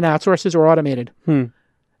of them could have been outsourced or automated?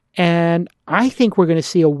 And I think we're going to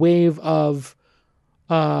see a wave of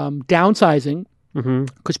downsizing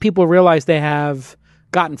because people realize they have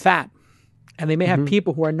gotten fat and they may have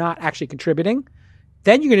people who are not actually contributing.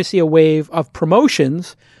 Then you're going to see a wave of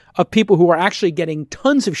promotions of people who are actually getting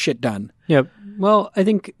tons of shit done. Yeah. Well, I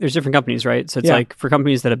think there's different companies, right? So it's like for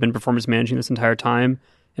companies that have been performance managing this entire time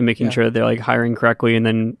and making sure they're like hiring correctly and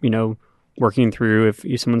then, working through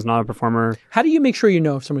if someone's not a performer. How do you make sure you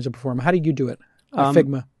know if someone's a performer? How do you do it at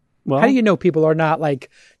Figma? Well, how do you know people are not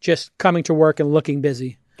like just coming to work and looking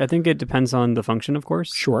busy? I think it depends on the function, of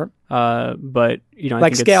course. Sure. But, I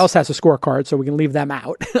like think Scales has a scorecard, so we can leave them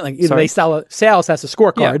out. Like either Sales has a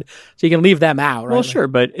scorecard, so you can leave them out, right? Well, sure,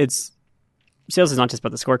 but sales is not just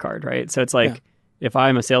about the scorecard, right? So it's like if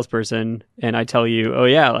I'm a salesperson and I tell you, oh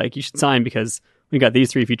yeah, like you should sign because we got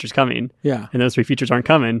these 3 features coming. Yeah. And those 3 features aren't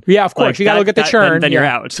coming. Yeah, of course. Like, you got to look at the churn. Then you're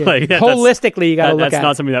out. Yeah. Like, holistically, you got to look at That's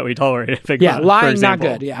not it. something that we tolerate at Figma. Yeah, lying, for not example.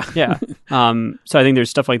 good. Yeah. Yeah. So I think there's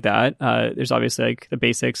stuff like that. There's obviously like the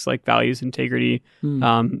basics, like values, integrity.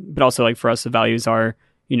 But also like for us, the values are,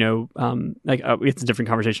 it's a different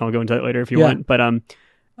conversation. I'll go into that later if you want.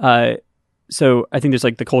 But so I think there's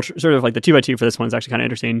like the culture, sort of like the 2x2 for this one is actually kind of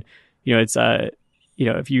interesting. It's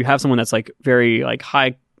if you have someone that's like very like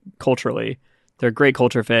high culturally, they're a great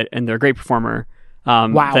culture fit and they're a great performer.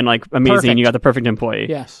 Wow. Then like amazing, Perfect. you got the perfect employee.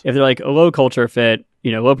 Yes. If they're like a low culture fit,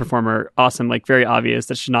 low performer, awesome, like very obvious.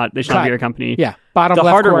 They should not be your company. Yeah. Bottom the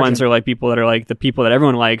left harder quadrant. ones are like people that are like the people that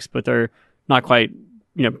everyone likes, but they're not quite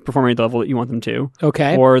performing at the level that you want them to.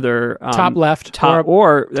 Okay. Or they're top left.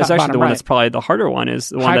 or that's top, actually the one right. that's probably the harder one is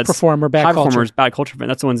the one High that's performer, bad high culture. performers, bad culture fit.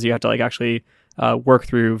 That's the ones you have to like actually work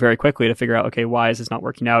through very quickly to figure out, okay, why is this not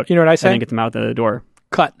working out? You know what I say? And then get them out the door.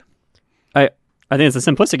 Cut. I think it's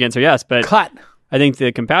a simplistic answer, yes, but Cut. I think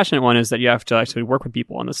the compassionate one is that you have to actually work with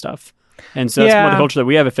people on this stuff. And so that's more the culture that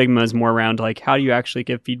we have at Figma is more around like, how do you actually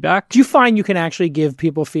give feedback? Do you find you can actually give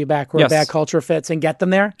people feedback where Yes. bad culture fits and get them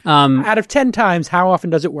there? Out of 10 times, how often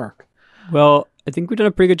does it work? Well, I think we've done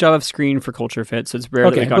a pretty good job of screening for culture fit. So it's rare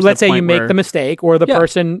that we Okay, got but to let's the say you point make where- the mistake or the Yeah.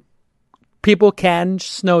 person, people can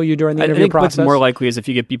snow you during the I interview think process. what's more likely is if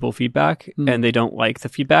you give people feedback and they don't like the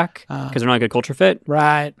feedback because they're not a good culture fit,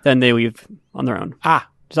 Right. then they leave on their own.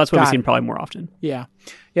 So that's what got we've seen it. probably more often. Yeah.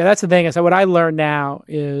 Yeah, that's the thing. Is that what I learned now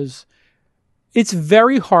is it's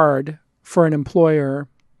very hard for an employer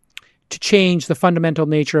to change the fundamental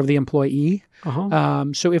nature of the employee.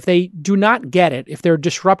 So if they do not get it, if they're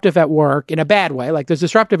disruptive at work in a bad way, like there's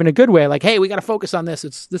disruptive in a good way, like, hey, we got to focus on this.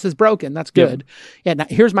 This is broken. That's good. Yeah. Now,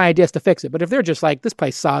 here's my ideas to fix it. But if they're just like, this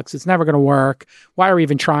place sucks, it's never going to work. Why are we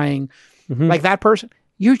even trying? Like that person,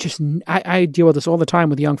 you're just, I deal with this all the time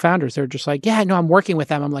with young founders. They're just like, yeah, no, I'm working with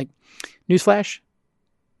them. I'm like, newsflash,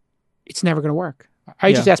 it's never going to work.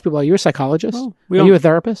 I just ask people, are you a psychologist? Well, are you a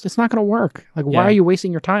therapist? It's not going to work. Like, why Yeah. are you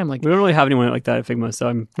wasting your time? Like, We don't really have anyone like that at Figma, so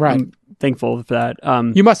I'm thankful for that.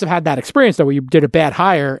 you must have had that experience though, where you did a bad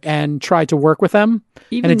hire and tried to work with them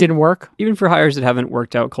and it didn't work. Even for hires that haven't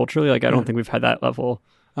worked out culturally, like I don't think we've had that level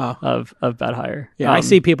of bad hire. Yeah, I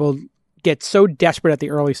see people get so desperate at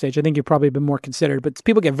the early stage. I think you've probably been more considered, but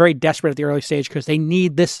people get very desperate at the early stage because they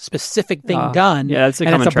need this specific thing done. Yeah, that's a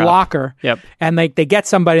and common it's a trap. blocker. Yep. And they get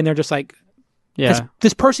somebody and they're just like, Yeah.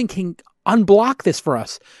 this person can unblock this for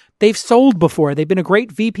us. They've sold before. They've been a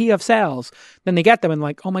great VP of sales. Then they get them and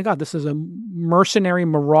like, oh my God, this is a mercenary,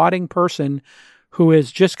 marauding person who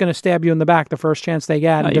is just going to stab you in the back the first chance they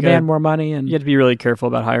get and demand more money. And You have to be really careful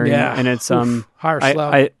about hiring. Yeah. And it's hire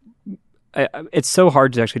slow. it's so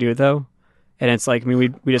hard to actually do it though. And it's like, I mean,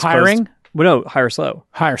 we just Hiring? hire slow.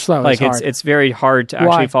 hire slow. Like is hard. it's very hard to Why?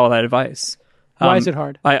 actually follow that advice. Why is it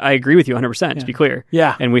hard? I agree with you 100%, to be clear.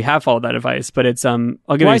 Yeah. And we have followed that advice, but it's, I'll give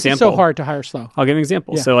Why an is example. it so hard to hire slow? I'll give an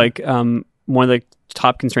example. Yeah. So like, one of the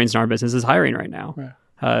top constraints in our business is hiring right now,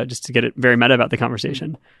 just to get it very meta about the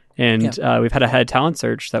conversation. And we've had a head talent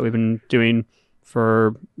search that we've been doing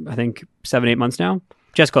for, I think, 7-8 months now.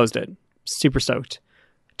 Just closed it. Super stoked.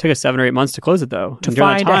 Took us 7 or 8 months to close it though. To And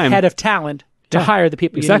during find that time, a head of talent to hire the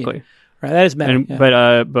people you exactly. need. Right, that is meta.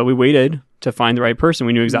 And, but we waited to find the right person.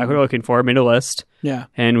 We knew exactly what we were looking for, made a list. Yeah.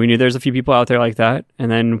 And we knew there's a few people out there like that. And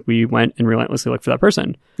then we went and relentlessly looked for that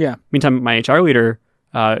person. Yeah. Meantime, my HR leader,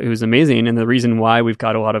 who was amazing, and the reason why we've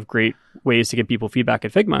got a lot of great ways to get people feedback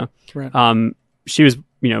at Figma, Right. she was,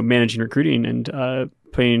 managing recruiting and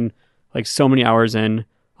putting like so many hours in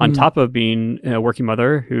on top of being a working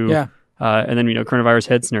mother who, and then, coronavirus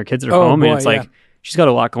hits and her kids are home and it's like, she's got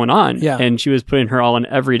a lot going on. Yeah. And she was putting her all in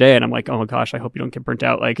every day. And I'm like, oh my gosh, I hope you don't get burnt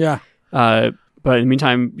out. Like, but in the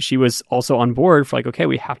meantime, she was also on board for like, okay,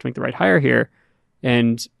 we have to make the right hire here.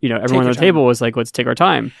 And, everyone on the table was like, let's take our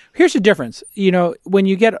time. Here's the difference. When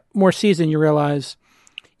you get more seasoned, you realize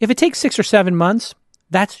if it takes 6 or 7 months,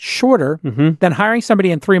 that's shorter than hiring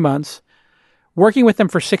somebody in 3 months, working with them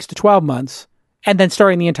for 6 to 12 months, and then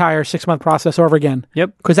starting the entire 6-month process over again.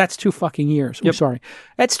 Yep. Because that's 2 fucking years. I'm sorry.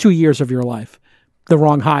 That's 2 years of your life. The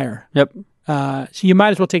wrong hire. Yep. So you might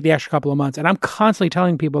as well take the extra couple of months. And I'm constantly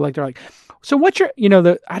telling people, like, they're like, so what's your,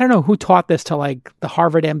 I don't know who taught this to like the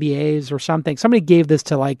Harvard MBAs or something. Somebody gave this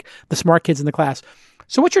to like the smart kids in the class.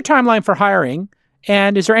 So what's your timeline for hiring?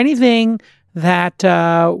 And is there anything that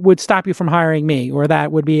would stop you from hiring me, or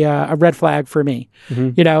that would be a red flag for me?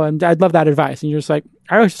 And I'd love that advice. And you're just like,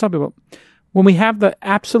 I always tell people, when we have the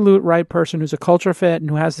absolute right person who's a culture fit and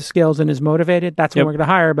who has the skills and is motivated, that's when we're going to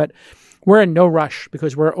hire. But we're in no rush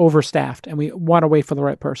because we're overstaffed and we want to wait for the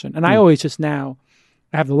right person. And I always just now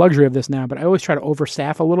I have the luxury of this now, but I always try to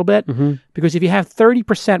overstaff a little bit because if you have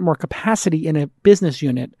 30% more capacity in a business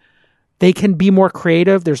unit, they can be more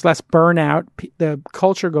creative. There's less burnout. The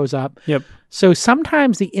culture goes up. Yep. So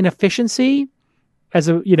sometimes the inefficiency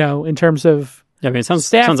in terms of Yeah, I mean, it sounds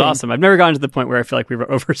staffing. awesome. I've never gotten to the point where I feel like we were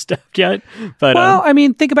overstaffed yet. But well, I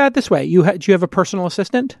mean, think about it this way. Do you have a personal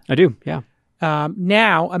assistant? I do, yeah.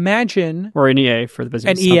 Now imagine Or an EA for the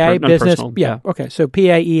business. an EA business. Non-personal, Yeah. Okay. So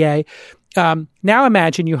PA, EA. Now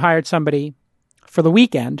imagine you hired somebody for the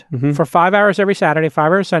weekend for 5 hours every Saturday,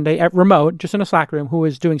 5 hours Sunday at remote, just in a Slack room, who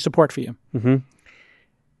is doing support for you.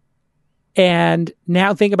 And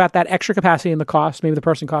now think about that extra capacity and the cost. Maybe the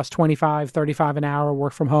person costs $25, $35 an hour,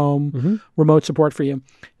 work from home, remote support for you.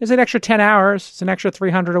 It's an extra 10 hours. It's an extra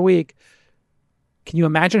 $300 a week. Can you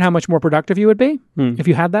imagine how much more productive you would be if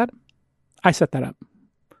you had that? I set that up.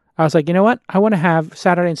 I was like, you know what? I want to have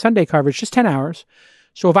Saturday and Sunday coverage, just 10 hours.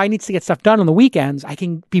 So if I need to get stuff done on the weekends, I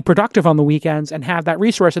can be productive on the weekends and have that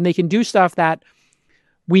resource, and they can do stuff that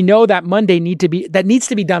we know that needs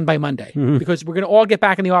to be done by Monday because we're going to all get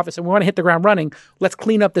back in the office and we want to hit the ground running. Let's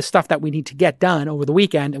clean up the stuff that we need to get done over the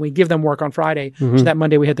weekend, and we give them work on Friday so that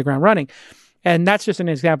Monday we hit the ground running. And that's just an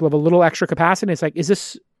example of a little extra capacity. It's like, is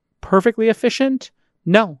this perfectly efficient?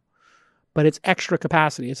 No, but it's extra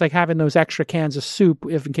capacity. It's like having those extra cans of soup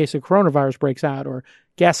if in case a coronavirus breaks out, or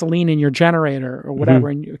gasoline in your generator or whatever,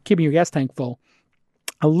 and you're keeping your gas tank full.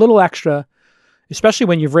 A little extra, especially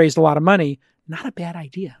when you've raised a lot of money, not a bad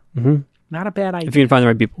idea. Not a bad idea. If you can find the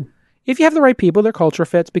right people. If you have the right people, their culture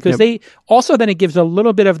fits, because they also, then it gives a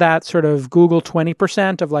little bit of that sort of Google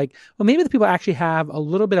 20% of like, well, maybe the people actually have a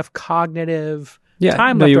little bit of cognitive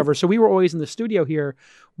time left over. So we were always in the studio here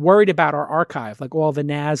worried about our archive, like all the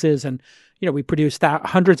NASs, and we produce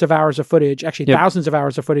hundreds of hours of footage, actually thousands of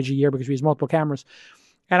hours of footage a year because we use multiple cameras.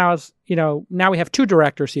 And I was, now we have two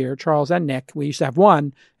directors here, Charles and Nick. We used to have one,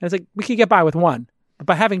 and it's like we could get by with one, but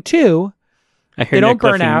by having two, they don't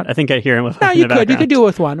burn out. I think I hear him with. No, you could. You could do it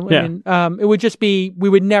with one. Yeah. I mean, it would just be, we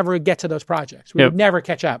would never get to those projects. We would never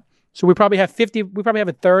catch up. So we probably have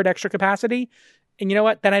a third extra capacity. And you know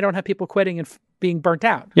what? Then I don't have people quitting and being burnt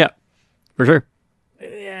out. Yeah, for sure.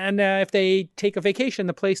 And if they take a vacation,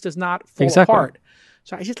 the place does not fall apart.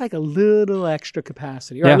 So I just like a little extra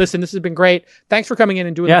capacity. All right, listen, this has been great. Thanks for coming in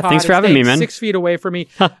and doing the pod. Thanks for having me, man. 6 feet away from me.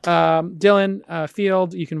 Dylan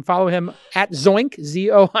Field, you can follow him at Zoink,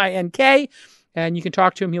 Zoink. And you can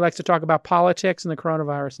talk to him. He likes to talk about politics and the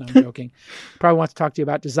coronavirus. No, I'm joking. Probably wants to talk to you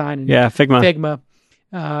about design. And Figma.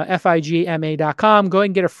 Figma.com. Go ahead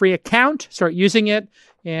and get a free account. Start using it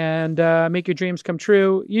and make your dreams come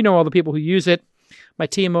true. You know all the people who use it. My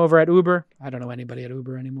team over at Uber. I don't know anybody at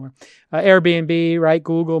Uber anymore. Airbnb, right?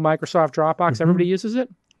 Google, Microsoft, Dropbox. Everybody uses it?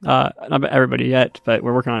 Not everybody yet, but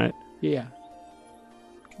we're working on it. Yeah.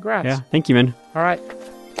 Congrats. Yeah. Thank you, man. All right.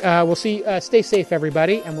 We'll see. Stay safe,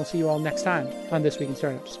 everybody, and we'll see you all next time on This Week in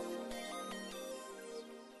Startups.